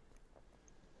show.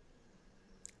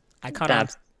 I caught on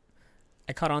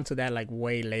to that like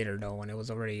way later though, when it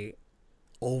was already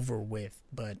over with,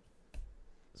 but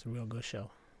it's a real good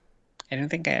show. I don't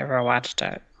think I ever watched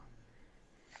it.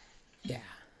 Yeah.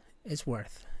 It's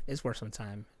worth some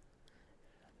time.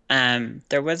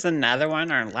 There was another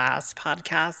one, our last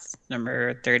podcast,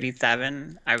 number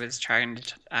 37. I was trying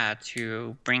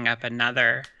to bring up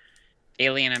another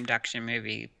alien abduction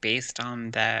movie based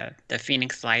on the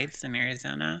Phoenix Lights in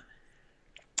Arizona.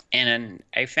 And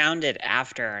I found it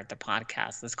after the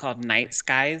podcast. It's called Night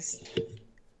Skies.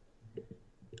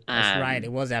 That's right.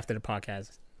 It was after the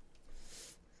podcast.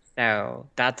 So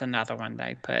that's another one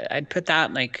that I'd put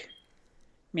that like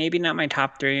maybe not my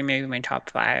top 3, maybe my top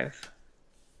 5.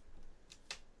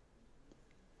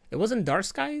 It wasn't Dark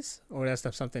Skies, or that's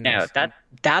something else? No,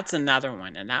 that's another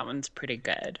one, and that one's pretty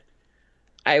good.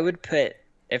 I would put,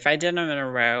 if I did them in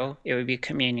a row, it would be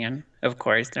Communion, of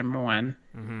course, number 1.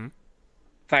 Mm-hmm.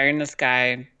 Fire in the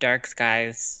Sky, Dark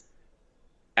Skies,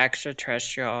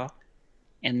 Extraterrestrial,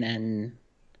 and then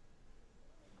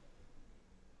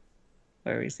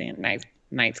what were we saying?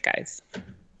 Night Skies.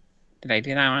 Did I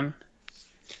do that one?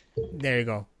 There you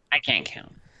go. I can't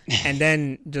count. And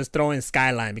then just throw in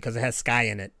Skyline because it has sky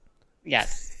in it.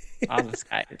 Yes, all the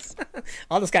skies.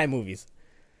 All the sky movies.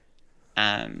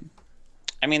 I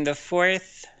mean, the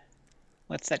fourth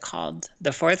what's it called?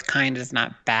 The Fourth Kind is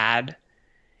not bad.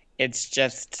 It's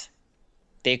just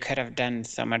they could have done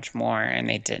so much more and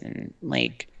they didn't.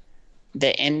 Like,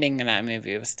 the ending of that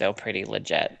movie was still pretty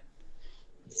legit.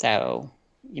 So,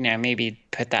 maybe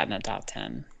put that in the top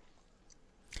 10.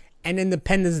 And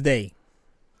Independence Day.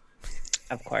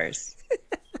 Of course.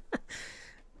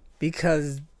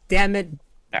 Because, damn it.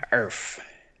 The Earth.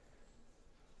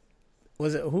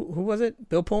 Was it, who was it?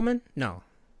 Bill Pullman? No.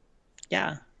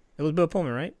 Yeah. It was Bill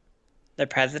Pullman, right? The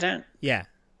president? Yeah.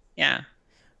 Yeah.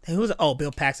 Who was? Oh,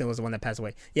 Bill Paxton was the one that passed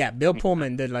away. Yeah, Bill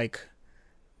Pullman did like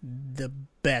the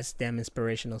best damn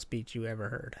inspirational speech you ever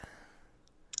heard.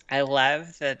 I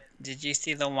love that. Did you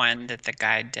see the one that the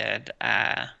guy did?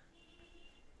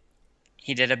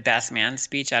 He did a best man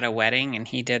speech at a wedding, and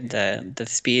he did the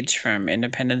speech from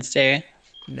Independence Day.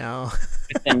 No.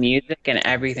 With the music and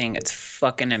everything. It's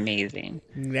fucking amazing.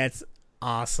 That's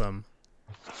awesome.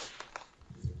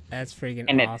 That's freaking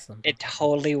And awesome. It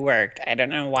totally worked. I don't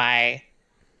know why,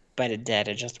 but it did.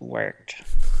 It just worked.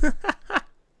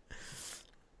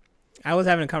 I was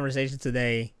having a conversation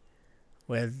today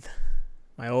with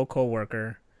my old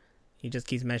coworker. He just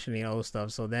keeps mentioning old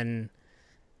stuff. So then,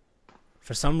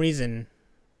 for some reason,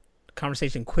 the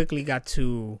conversation quickly got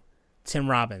to Tim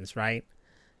Robbins, right?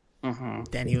 Mm-hmm.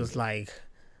 Then he was like,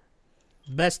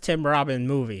 best Tim Robbins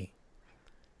movie.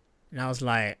 And I was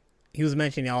like, he was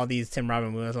mentioning all these Tim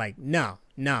Robbins movies. I was like, no.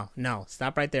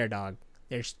 Stop right there, dog.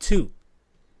 There's two.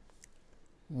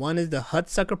 One is the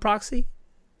Hudsucker Proxy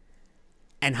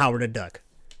and Howard the Duck.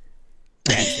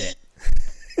 That's it.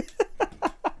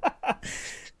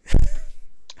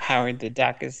 Howard the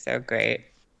Duck is so great.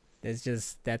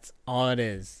 That's all it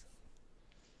is.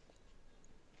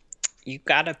 You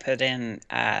gotta put in,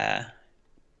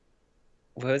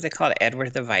 what was it called?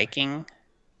 Edward the Viking?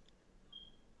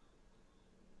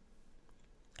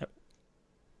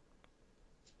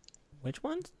 Which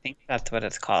ones? I think that's what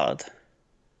it's called.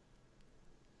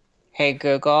 Hey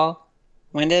Google,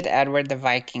 when did Edward the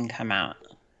Viking come out?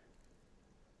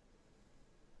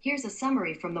 Here's a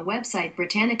summary from the website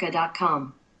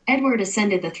Britannica.com. Edward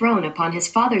ascended the throne upon his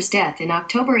father's death in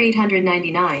October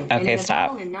 899. Okay, and in a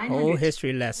stop. battle in 900 Whole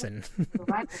history lesson.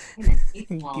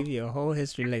 Give you a whole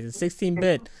history lesson.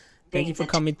 16-bit. Thank you for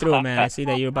coming through, man. I see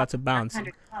that you're about to bounce. I'm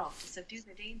gonna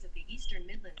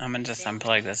just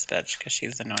unplug this bitch because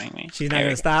she's annoying me. She's not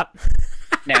gonna stop.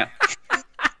 No.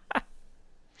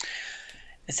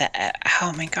 Is that?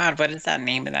 Oh my god! What is that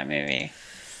name of that movie?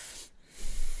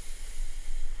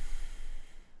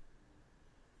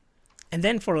 And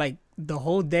then for like the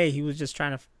whole day, he was just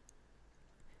trying to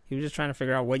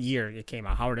figure out what year it came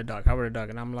out. Howard the Duck,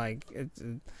 and I'm like, it's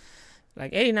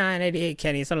like 89, 88,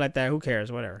 Kenny, something like that. Who cares?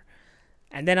 Whatever.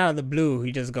 And then out of the blue,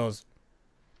 he just goes,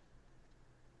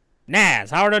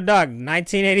 Naz, Howard the Duck,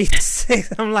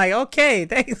 1986. I'm like, okay,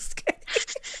 thanks.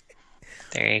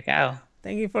 There you go.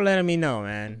 Thank you for letting me know,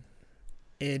 man.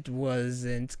 It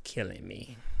wasn't killing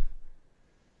me.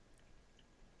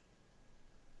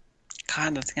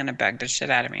 God, that's gonna bug the shit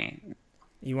out of me.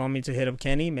 You want me to hit up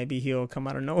Kenny? Maybe he'll come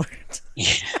out of nowhere.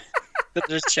 Yeah.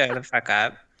 Just shut the fuck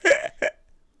up.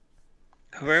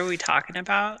 Who are we talking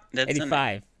about? That's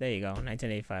 85. There you go.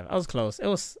 1985. I was close. It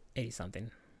was 80-something.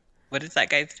 What is that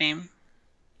guy's name?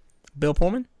 Bill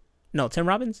Pullman? No, Tim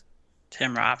Robbins?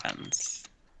 Tim Robbins.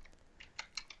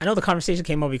 I know the conversation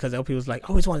came up because LP was like, I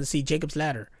always wanted to see Jacob's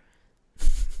Ladder.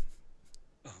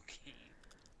 Okay.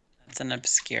 That's an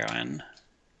obscure one.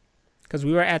 Because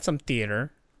we were at some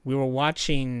theater. We were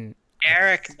watching...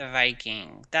 Eric the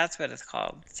Viking. That's what it's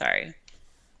called. Sorry. I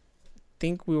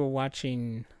think we were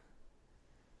watching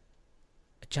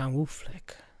a John Woo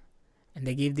flick. And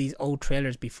they gave these old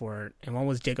trailers before. And one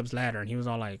was Jacob's Ladder. And he was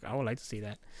all like, I would like to see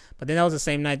that. But then that was the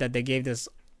same night that they gave this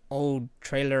old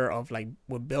trailer of like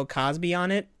with Bill Cosby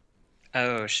on it.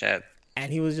 Oh, shit.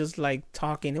 And he was just like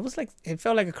talking. It was like, it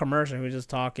felt like a commercial. He was just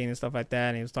talking and stuff like that.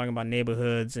 And he was talking about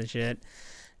neighborhoods and shit.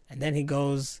 And then he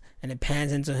goes and it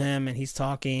pans into him and he's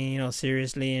talking,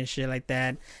 seriously and shit like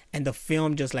that. And the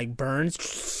film just like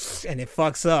burns and it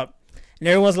fucks up. And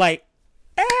everyone's like,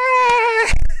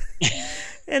 ah!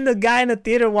 And the guy in the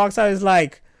theater walks out. He's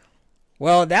like,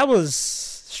 well, that was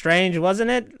strange,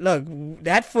 wasn't it? Look,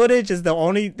 that footage is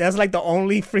that's like the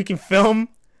only freaking film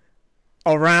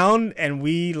around. And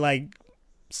we like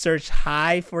searched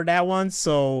high for that one.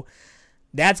 So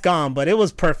that's gone, but it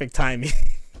was perfect timing.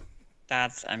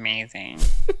 That's amazing.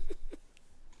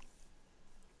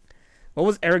 What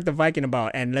was Eric the Viking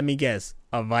about? And let me guess,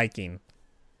 a Viking.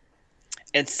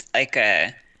 It's like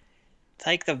the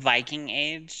Viking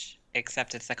Age,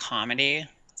 except it's a comedy.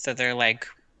 So they're like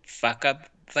fuck up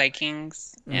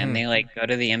Vikings, and they like go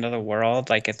to the end of the world.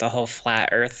 Like it's a whole flat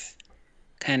Earth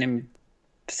kind of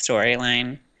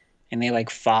storyline, and they like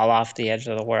fall off the edge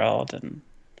of the world, and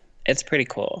it's pretty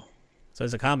cool. So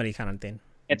it's a comedy kind of thing.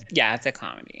 It's a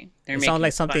comedy. It sounds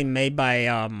like something made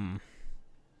by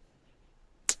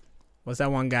what's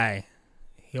that one guy?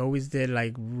 He always did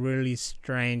like really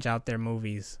strange out there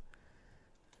movies.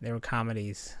 They were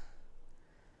comedies.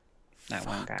 That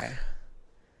one guy.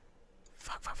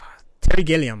 Fuck. Terry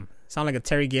Gilliam. Sound like a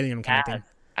Terry Gilliam kind of thing.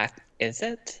 Is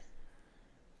it?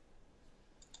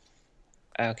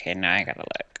 Okay, now I gotta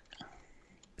look.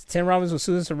 Is Tim Robbins with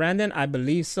Susan Sarandon? I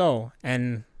believe so.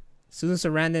 And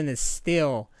Susan Sarandon is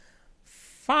still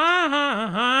fine.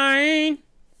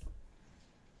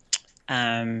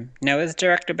 No, it's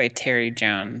directed by Terry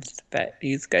Jones, but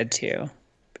he's good too.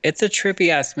 It's a trippy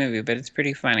ass movie, but it's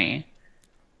pretty funny.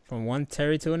 From one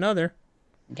Terry to another.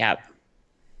 Yep.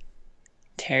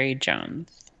 Terry Jones.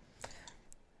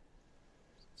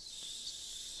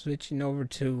 Switching over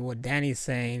to what Danny's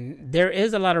saying, there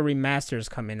is a lot of remasters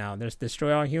coming out. There's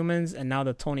Destroy All Humans and now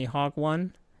the Tony Hawk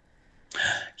one.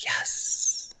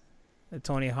 Yes. The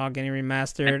Tony Hawk getting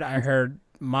remastered. I heard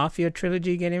Mafia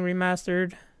Trilogy getting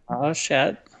remastered. Oh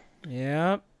shit.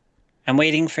 Yep. I'm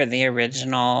waiting for the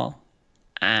original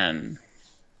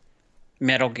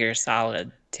Metal Gear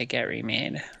Solid to get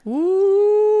remade.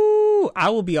 Ooh, I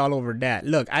will be all over that.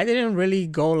 Look, I didn't really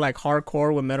go like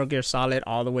hardcore with Metal Gear Solid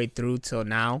all the way through till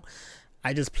now.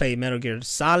 I just played Metal Gear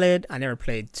Solid. I never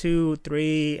played 2,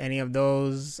 3, any of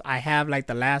those. I have like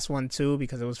the last one too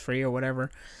because it was free or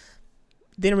whatever.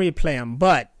 Didn't really play them,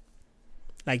 but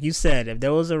like you said, if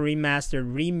there was a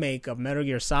remastered remake of Metal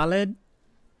Gear Solid,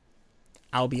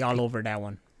 I'll be all over that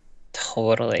one.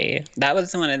 Totally. That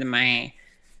was one of my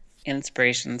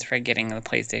inspirations for getting the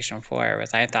PlayStation 4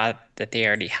 was I thought that they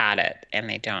already had it and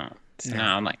they don't. So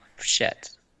now I'm like,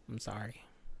 shit. I'm sorry.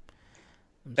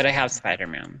 But I have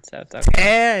Spider-Man, so it's okay.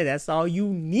 Hey, that's all you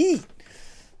need.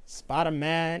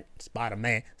 Spider-Man,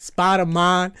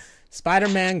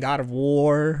 God of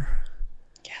War.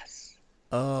 Yes.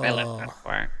 I love God of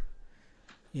War.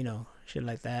 You know, shit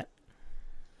like that.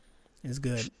 It's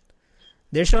good.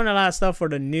 They're showing a lot of stuff for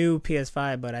the new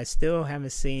PS5, but I still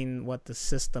haven't seen what the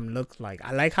system looks like.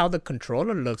 I like how the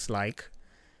controller looks like,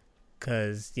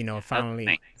 because it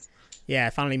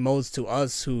finally modes to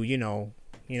us who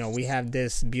we have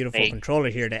this beautiful controller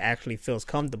here that actually feels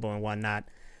comfortable and whatnot.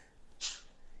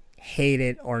 Hate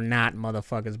it or not,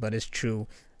 motherfuckers, but it's true.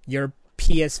 Your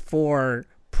PS4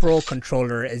 Pro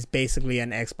controller is basically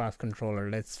an Xbox controller.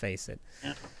 Let's face it.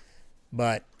 Yeah.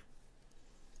 But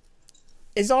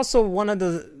it's also one of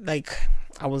the, like,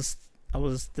 I was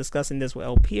discussing this with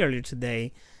LP earlier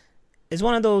today. It's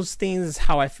one of those things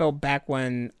how I felt back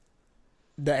when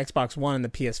the Xbox One and the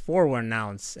PS4 were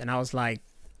announced, and I was like,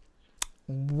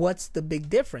 what's the big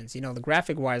difference? The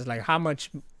graphic wise, like how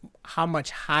much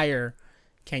higher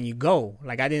can you go?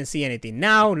 Like I didn't see anything.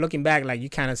 Now looking back, like you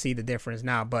kind of see the difference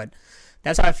now, but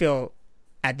that's how I feel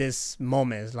at this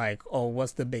moment. Is like, oh,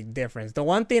 what's the big difference? The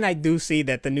one thing I do see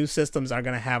that the new systems are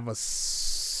gonna have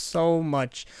so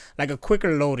much like a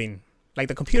quicker loading, like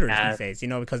the computers these days,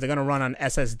 because they're gonna run on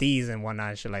SSDs and whatnot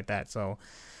and shit like that. So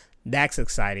that's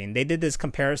exciting. They did this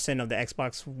comparison of the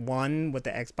Xbox One with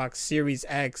the Xbox Series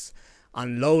X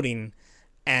on loading,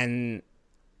 and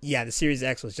yeah, the Series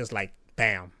X was just like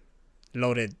bam,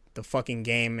 loaded the fucking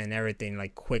game and everything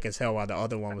like quick as hell, while the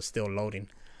other one was still loading.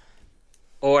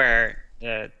 Or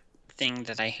the thing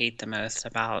that I hate the most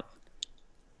about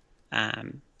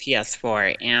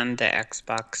PS4 and the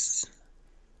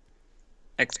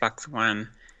Xbox One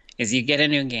is you get a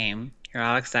new game, you're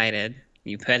all excited,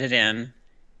 you put it in,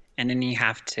 and then you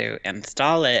have to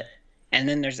install it, and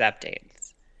then there's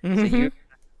updates. Mm-hmm. So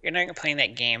you're not playing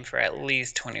that game for at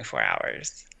least 24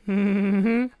 hours.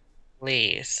 Mm-hmm. At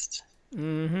least.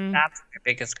 Mm-hmm. That's my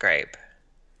biggest gripe.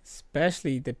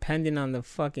 Especially depending on the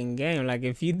fucking game. Like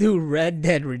if you do Red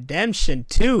Dead Redemption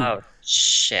 2. Oh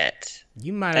shit.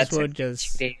 You might as well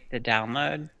just to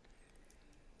download.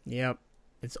 Yep.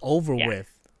 It's over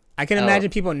with. I can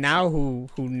imagine people now who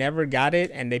never got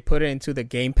it and they put it into the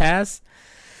Game Pass.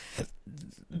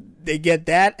 They get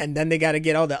that and then they gotta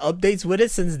get all the updates with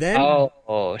it since then.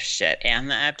 Oh shit. And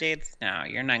the updates? No,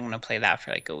 you're not gonna play that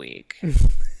for like a week. It's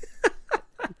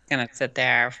gonna sit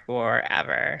there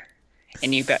forever.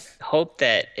 And you hope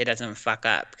that it doesn't fuck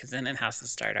up, because then it has to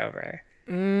start over.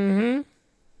 Mm-hmm.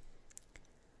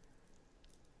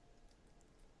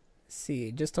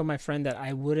 See, just told my friend that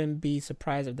I wouldn't be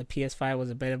surprised if the PS5 was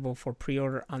available for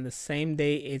pre-order on the same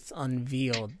day it's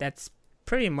unveiled. That's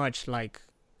pretty much like,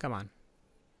 come on.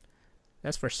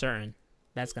 That's for certain.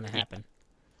 That's gonna happen.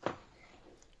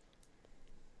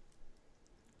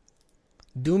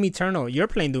 Doom Eternal. You're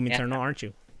playing Doom Yeah. Eternal, aren't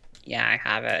you? Yeah, I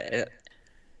have it.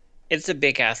 It's a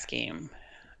big ass game,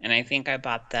 and I think I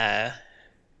bought the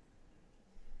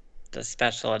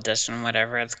special edition,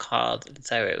 whatever it's called,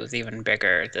 so it was even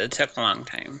bigger. It took a long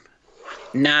time.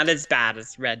 Not as bad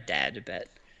as Red Dead, but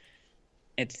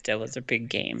it still was a big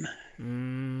game.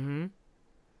 Mm-hmm.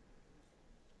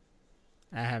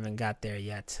 I haven't got there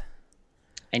yet.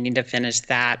 I need to finish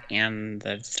that and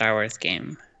the Star Wars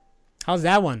game. How's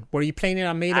that one? Were you playing it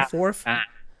on May the 4th?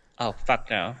 Oh, fuck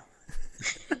no.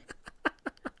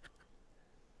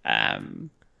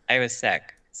 I was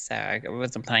sick, so I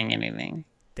wasn't playing anything.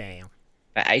 Damn.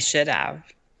 But I should have.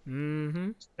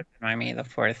 Mm-hmm. Remind me of the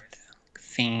 4th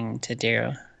thing to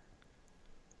do.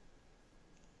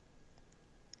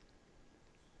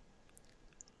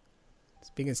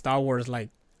 Speaking of Star Wars, like,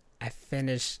 I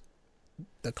finished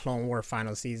the Clone War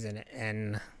final season,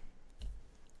 and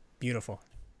beautiful.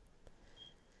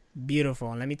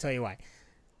 Beautiful. And let me tell you why.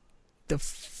 The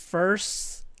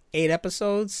first 8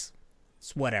 episodes,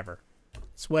 it's whatever.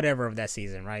 It's whatever of that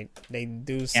season, right? They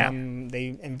do some,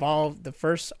 they involve, the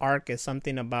first arc is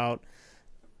something about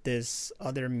this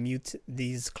other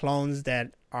these clones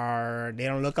that are, they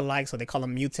don't look alike, so they call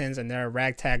them mutants, and they're a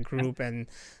ragtag group, and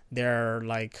they're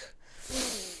like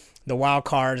the wild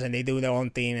cards, and they do their own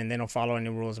thing, and they don't follow any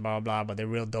rules, blah, blah, blah, but they're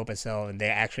real dope as hell, and they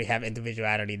actually have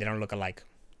individuality. They don't look alike.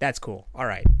 That's cool. All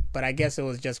right. But I guess it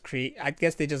was just I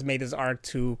guess they just made this arc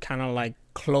to kind of like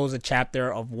close a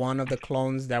chapter of one of the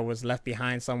clones that was left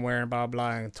behind somewhere and blah,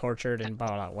 blah, and tortured and blah,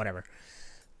 blah, whatever.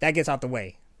 That gets out the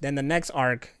way. Then the next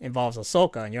arc involves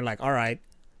Ahsoka, and you're like, all right,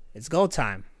 it's go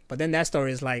time. But then that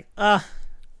story is like,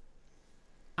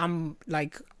 I'm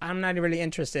not really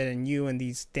interested in you and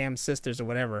these damn sisters or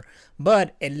whatever.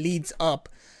 But it leads up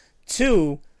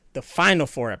to the final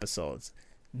 4 episodes.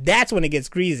 That's when it gets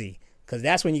greasy, because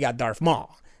that's when you got Darth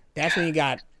Maul. That's when you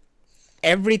got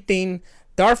everything.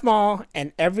 Darth Maul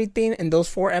and everything in those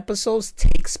 4 episodes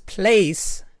takes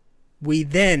place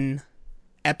within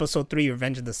episode 3,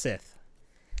 Revenge of the Sith.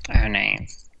 Oh,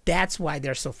 nice. That's why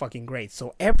they're so fucking great.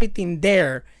 So everything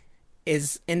there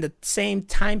is in the same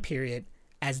time period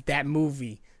as that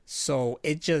movie. So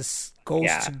it just goes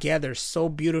together so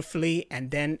beautifully, and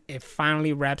then it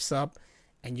finally wraps up,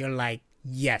 and you're like,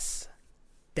 yes,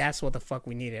 that's what the fuck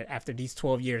we needed after these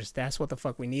 12 years. That's what the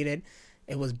fuck we needed.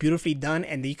 It was beautifully done,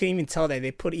 and you can even tell that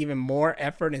they put even more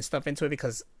effort and stuff into it,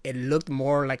 because it looked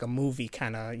more like a movie,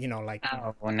 kind of, you know, like,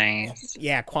 oh, nice.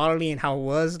 Yeah, quality and how it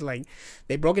was. Like,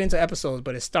 they broke it into episodes,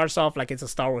 but it starts off like it's a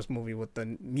Star Wars movie with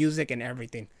the music and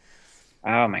everything.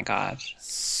 Oh my gosh.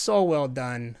 So well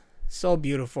done. So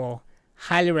beautiful.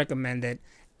 Highly recommend it.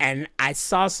 And I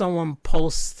saw someone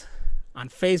post on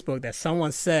Facebook that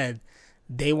someone said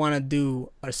they want to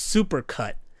do a super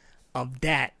cut of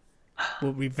that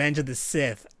with Revenge of the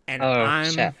Sith. And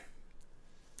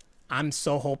I'm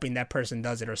so hoping that person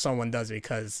does it, or someone does it,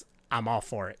 because I'm all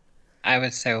for it. I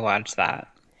would so watch that.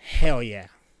 Hell yeah.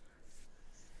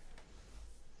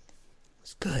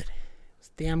 It's good.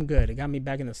 It's damn good. It got me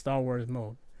back in the Star Wars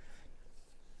mode.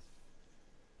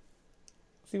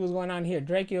 See what's going on here.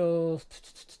 Draco.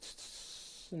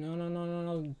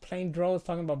 No. Plain Dro's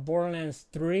talking about Borderlands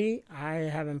 3. I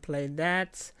haven't played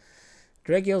that.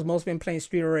 Draco's mostly been playing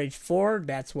Street of Rage 4.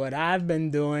 That's what I've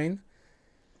been doing.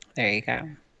 There you go.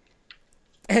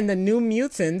 And the New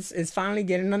Mutants is finally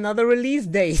getting another release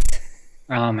date.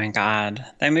 Oh my god.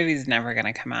 That movie's never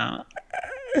gonna come out.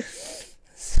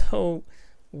 So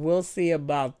we'll see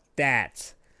about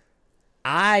that.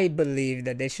 I believe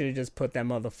that they should have just put that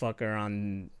motherfucker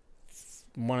on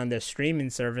one of their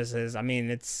streaming services. I mean,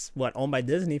 it's owned by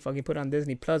Disney. Fucking put it on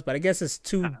Disney Plus, but I guess it's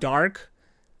too dark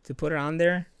to put it on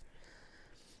there.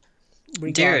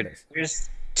 Regardless. Dude, there's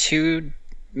 2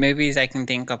 movies I can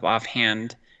think of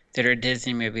offhand that are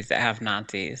Disney movies that have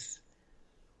Nazis.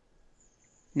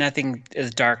 Nothing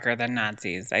is darker than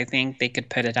Nazis. I think they could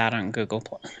put it out on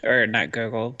Google, or not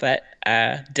Google, but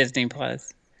Disney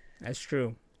Plus. That's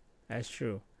true. That's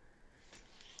true.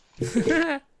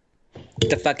 The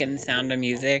fucking Sound of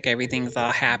Music, everything's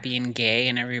all happy and gay,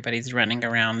 and everybody's running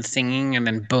around singing, and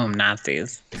then boom,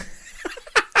 Nazis.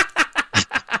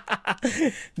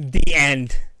 The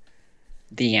end.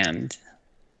 The end.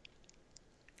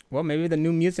 Well, maybe the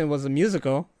New Mutant was a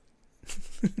musical.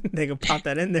 They could pop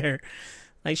that in there.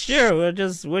 Like, sure, we'll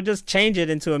just change it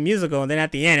into a musical, and then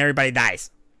at the end, everybody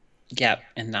dies. Yep,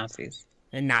 and Nazis.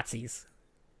 And Nazis.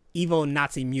 Evil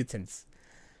Nazi mutants.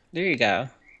 There you go.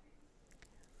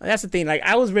 That's the thing. Like,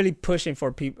 I was really pushing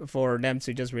for them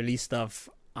to just release stuff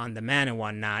on demand and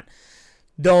whatnot.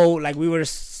 Though, like, we were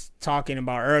talking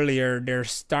about earlier, they're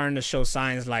starting to show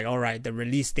signs like, all right, the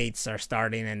release dates are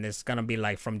starting, and it's gonna be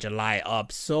like from July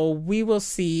up. So we will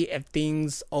see if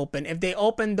things open. If they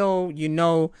open, though,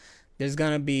 there's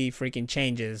gonna be freaking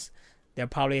changes. They'll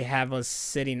probably have us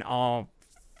sitting all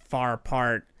far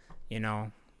apart,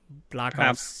 block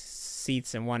off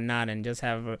seats and whatnot, and just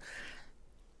have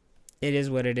it is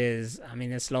what it is. I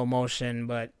mean, it's slow motion,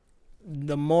 but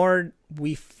the more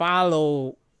we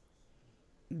follow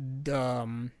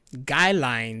the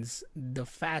guidelines, the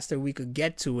faster we could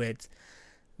get to it.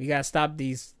 We gotta stop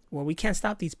these. Well, we can't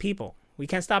stop these people. We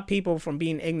can't stop people from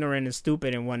being ignorant and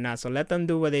stupid and whatnot. So let them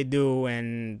do what they do,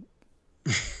 and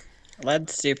let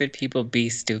stupid people be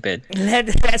stupid.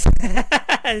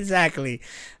 Exactly.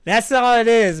 That's all it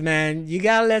is, man. You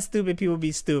gotta let stupid people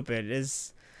be stupid.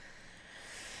 It's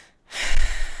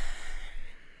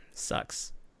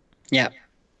sucks. Yeah.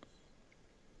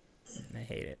 I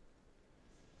hate it.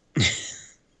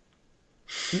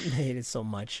 I hate it so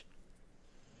much.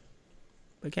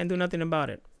 We can't do nothing about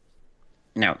it.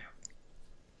 No.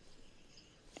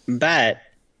 But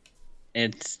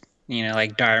it's,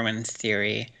 like Darwin's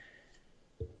theory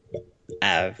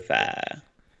of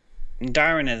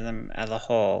Darwinism as a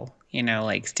whole.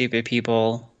 Like stupid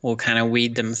people will kind of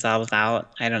weed themselves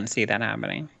out. I don't see that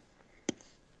happening.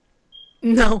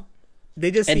 No.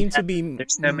 They just seem to be...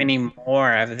 There's so many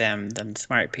more of them than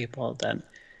smart people that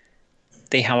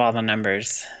they have all the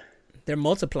numbers. They're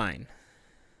multiplying.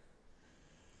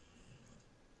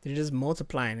 They're just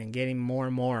multiplying and getting more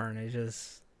and more, and it's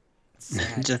just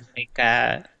sad. Just like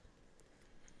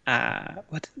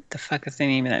what the fuck is the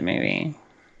name of that movie?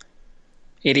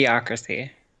 Idiocracy.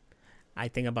 I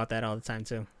think about that all the time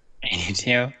too. Me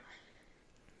too.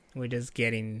 We're just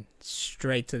getting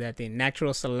straight to that thing,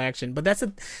 natural selection. But that's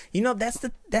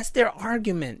their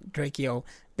argument, Drakeo,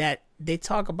 that they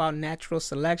talk about natural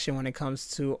selection when it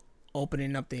comes to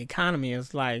opening up the economy.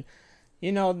 It's like,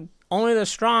 only the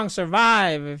strong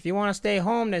survive. If you want to stay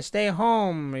home, then stay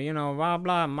home. Blah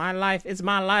blah. My life, it's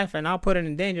my life, and I'll put it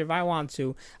in danger if I want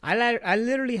to. I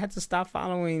literally had to stop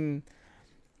following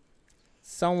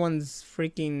someone's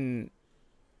freaking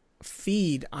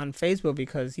feed on Facebook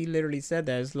because he literally said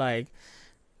that. It's like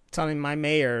telling my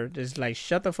mayor, just like,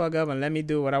 shut the fuck up and let me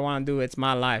do what I want to do. It's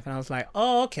my life. And I was like,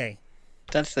 oh, okay.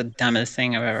 That's the dumbest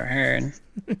thing I've ever heard.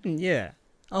 Yeah.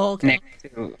 Oh, okay.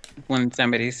 Next to when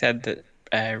somebody said that,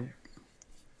 oh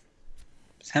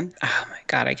my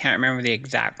God, I can't remember the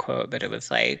exact quote, but it was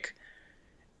like,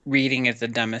 reading is the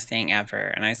dumbest thing ever.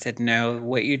 And I said, no,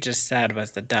 what you just said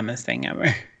was the dumbest thing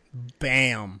ever.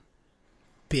 Bam.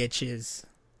 Bitches.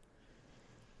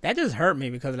 That just hurt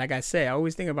me because, like I said, I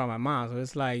always think about my mom. So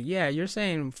it's like, yeah, you're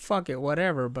saying fuck it,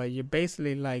 whatever, but you're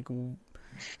basically like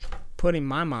putting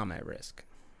my mom at risk.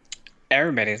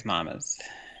 Everybody's mamas.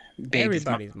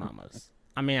 Everybody's mamas.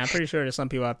 I mean, I'm pretty sure there's some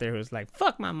people out there who's like,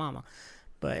 fuck my mama.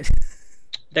 But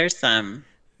there's some.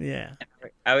 Yeah.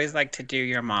 I always like to do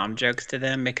your mom jokes to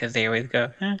them because they always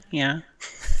go, yeah.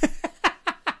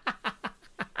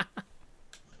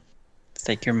 It's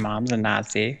like, your mom's a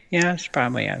Nazi. Yeah, she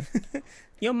probably is.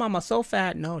 Your mama's so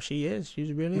fat. No, she is.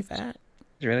 She's really fat.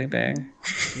 She's really big.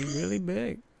 She's really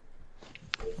big.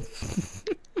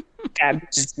 God,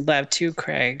 just love too,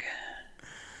 Craig.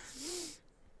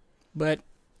 But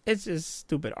it's just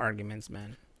stupid arguments,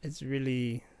 man. It's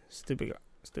really stupid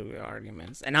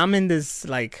arguments. And I'm in this,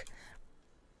 like,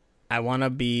 I want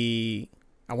to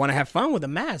have fun with the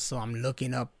mask. So I'm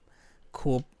looking up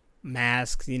cool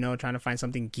masks, trying to find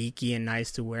something geeky and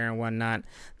nice to wear and whatnot.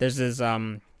 There's this,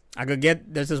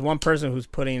 there's this one person who's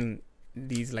putting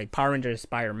these like Power Ranger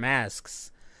inspired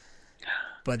masks,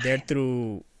 but they're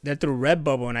through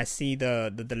Redbubble, and I see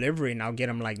the delivery, and I'll get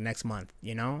them like next month,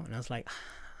 And I was like,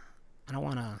 I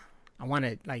want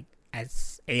it like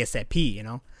as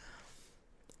ASAP,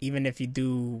 Even if you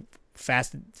do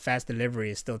fast delivery,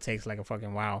 it still takes like a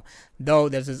fucking while. Though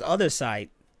there's this other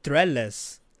site,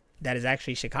 Threadless, that is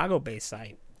actually Chicago-based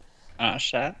site. Oh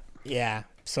shit. Yeah.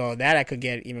 So that I could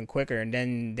get even quicker, and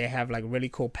then they have like really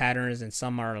cool patterns, and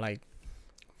some are like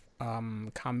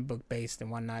comic book based and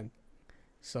whatnot.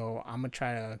 So I'm gonna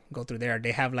try to go through there.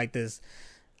 They have like this.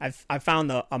 I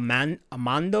found the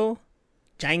Amando,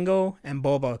 Django, and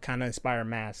Boba kind of inspired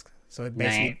mask. So it's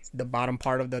basically the bottom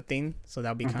part of the thing. So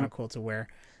that'll be kind of cool to wear.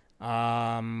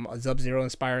 A Sub-Zero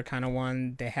inspired kind of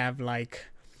one. They have like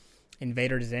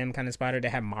Invader Zim kind of inspired. They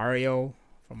have Mario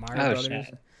from Mario Brothers.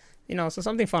 Shit. So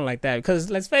something fun like that. Because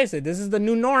let's face it, this is the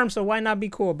new norm, so why not be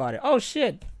cool about it? Oh,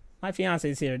 shit. My fiance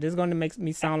is here. This is going to make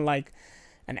me sound like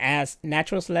an ass.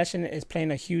 Natural selection is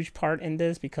playing a huge part in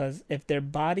this because if their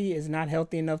body is not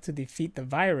healthy enough to defeat the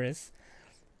virus,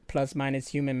 plus minus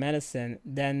human medicine,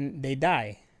 then they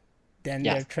die. Then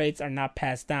their traits are not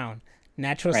passed down.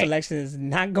 Natural selection is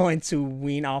not going to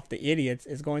wean off the idiots.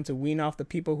 It's going to wean off the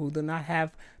people who do not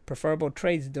have preferable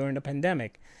traits during the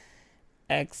pandemic.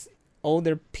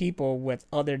 Older people with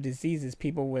other diseases,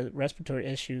 people with respiratory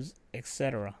issues,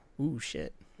 etc. Ooh,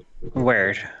 shit.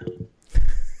 Word.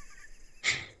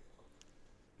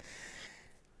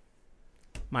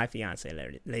 My fiance,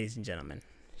 ladies and gentlemen.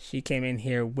 She came in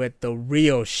here with the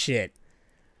real shit.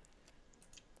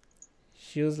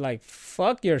 She was like,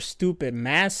 fuck your stupid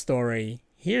math story.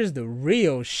 Here's the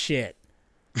real shit.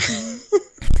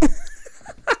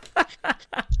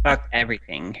 Fuck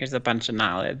everything. Here's a bunch of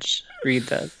knowledge. Read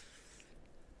this.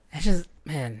 It's just,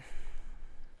 man.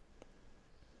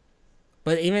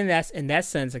 But even in that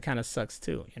sense, it kind of sucks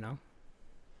too, you know?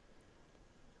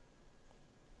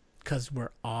 Because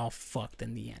we're all fucked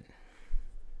in the end.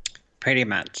 Pretty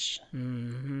much.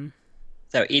 Mm-hmm.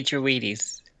 So eat your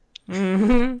Wheaties.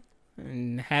 Mm-hmm.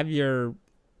 And have your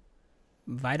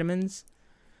vitamins.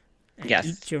 And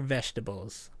eat your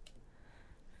vegetables.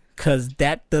 Because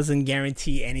that doesn't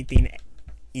guarantee anything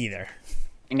either.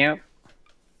 Nope.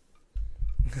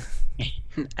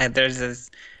 There's this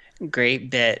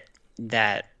great bit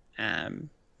that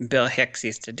Bill Hicks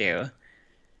used to do.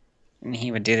 And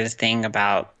he would do this thing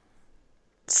about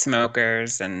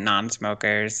smokers and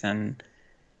non-smokers, and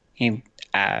he'd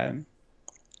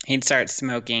start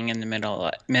smoking in the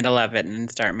middle of it and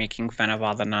start making fun of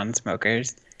all the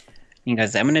non-smokers. He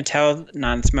goes, I'm going to tell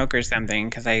non-smokers something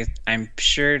because I'm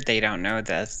sure they don't know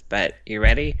this, but you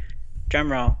ready?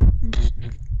 Drum roll.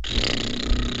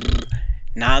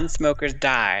 Non-smokers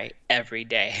die every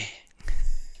day.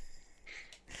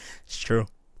 It's true.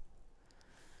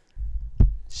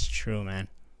 It's true, man.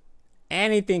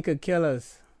 Anything could kill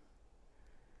us.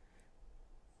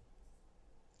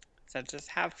 So just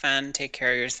have fun, take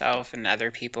care of yourself and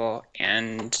other people,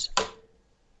 and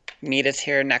meet us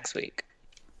here next week.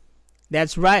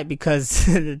 That's right, because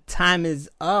the time is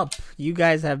up. You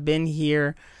guys have been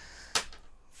here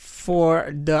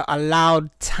for the allowed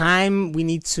time. We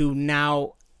need to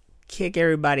now kick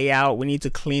everybody out. We need to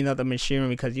clean up the machinery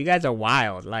because you guys are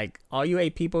wild. Like, all you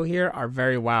 8 people here are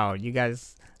very wild. You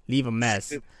guys leave a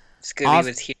mess. Scooby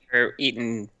was here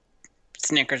eating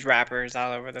Snickers wrappers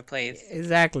all over the place.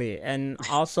 Exactly. And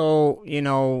also, you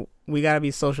know, we got to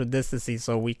be social distancing,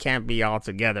 so we can't be all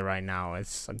together right now.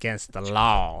 It's against the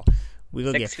law. We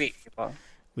could 6 feet, people.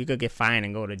 We could get fined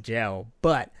and go to jail.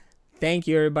 But thank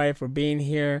you, everybody, for being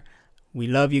here. We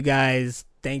love you guys.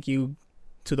 Thank you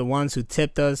to the ones who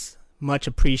tipped us. Much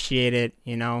appreciated,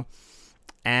 you know.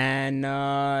 And,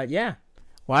 yeah.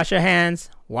 Wash your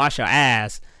hands. Wash your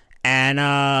ass.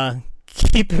 And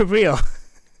keep it real.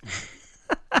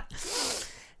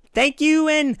 Thank you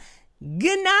and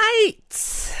good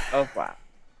night. Oh, wow.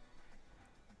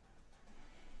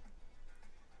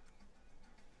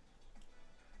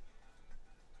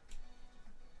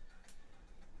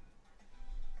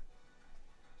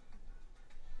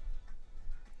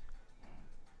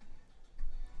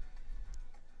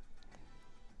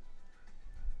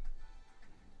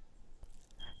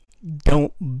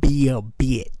 Don't be a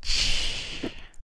bitch.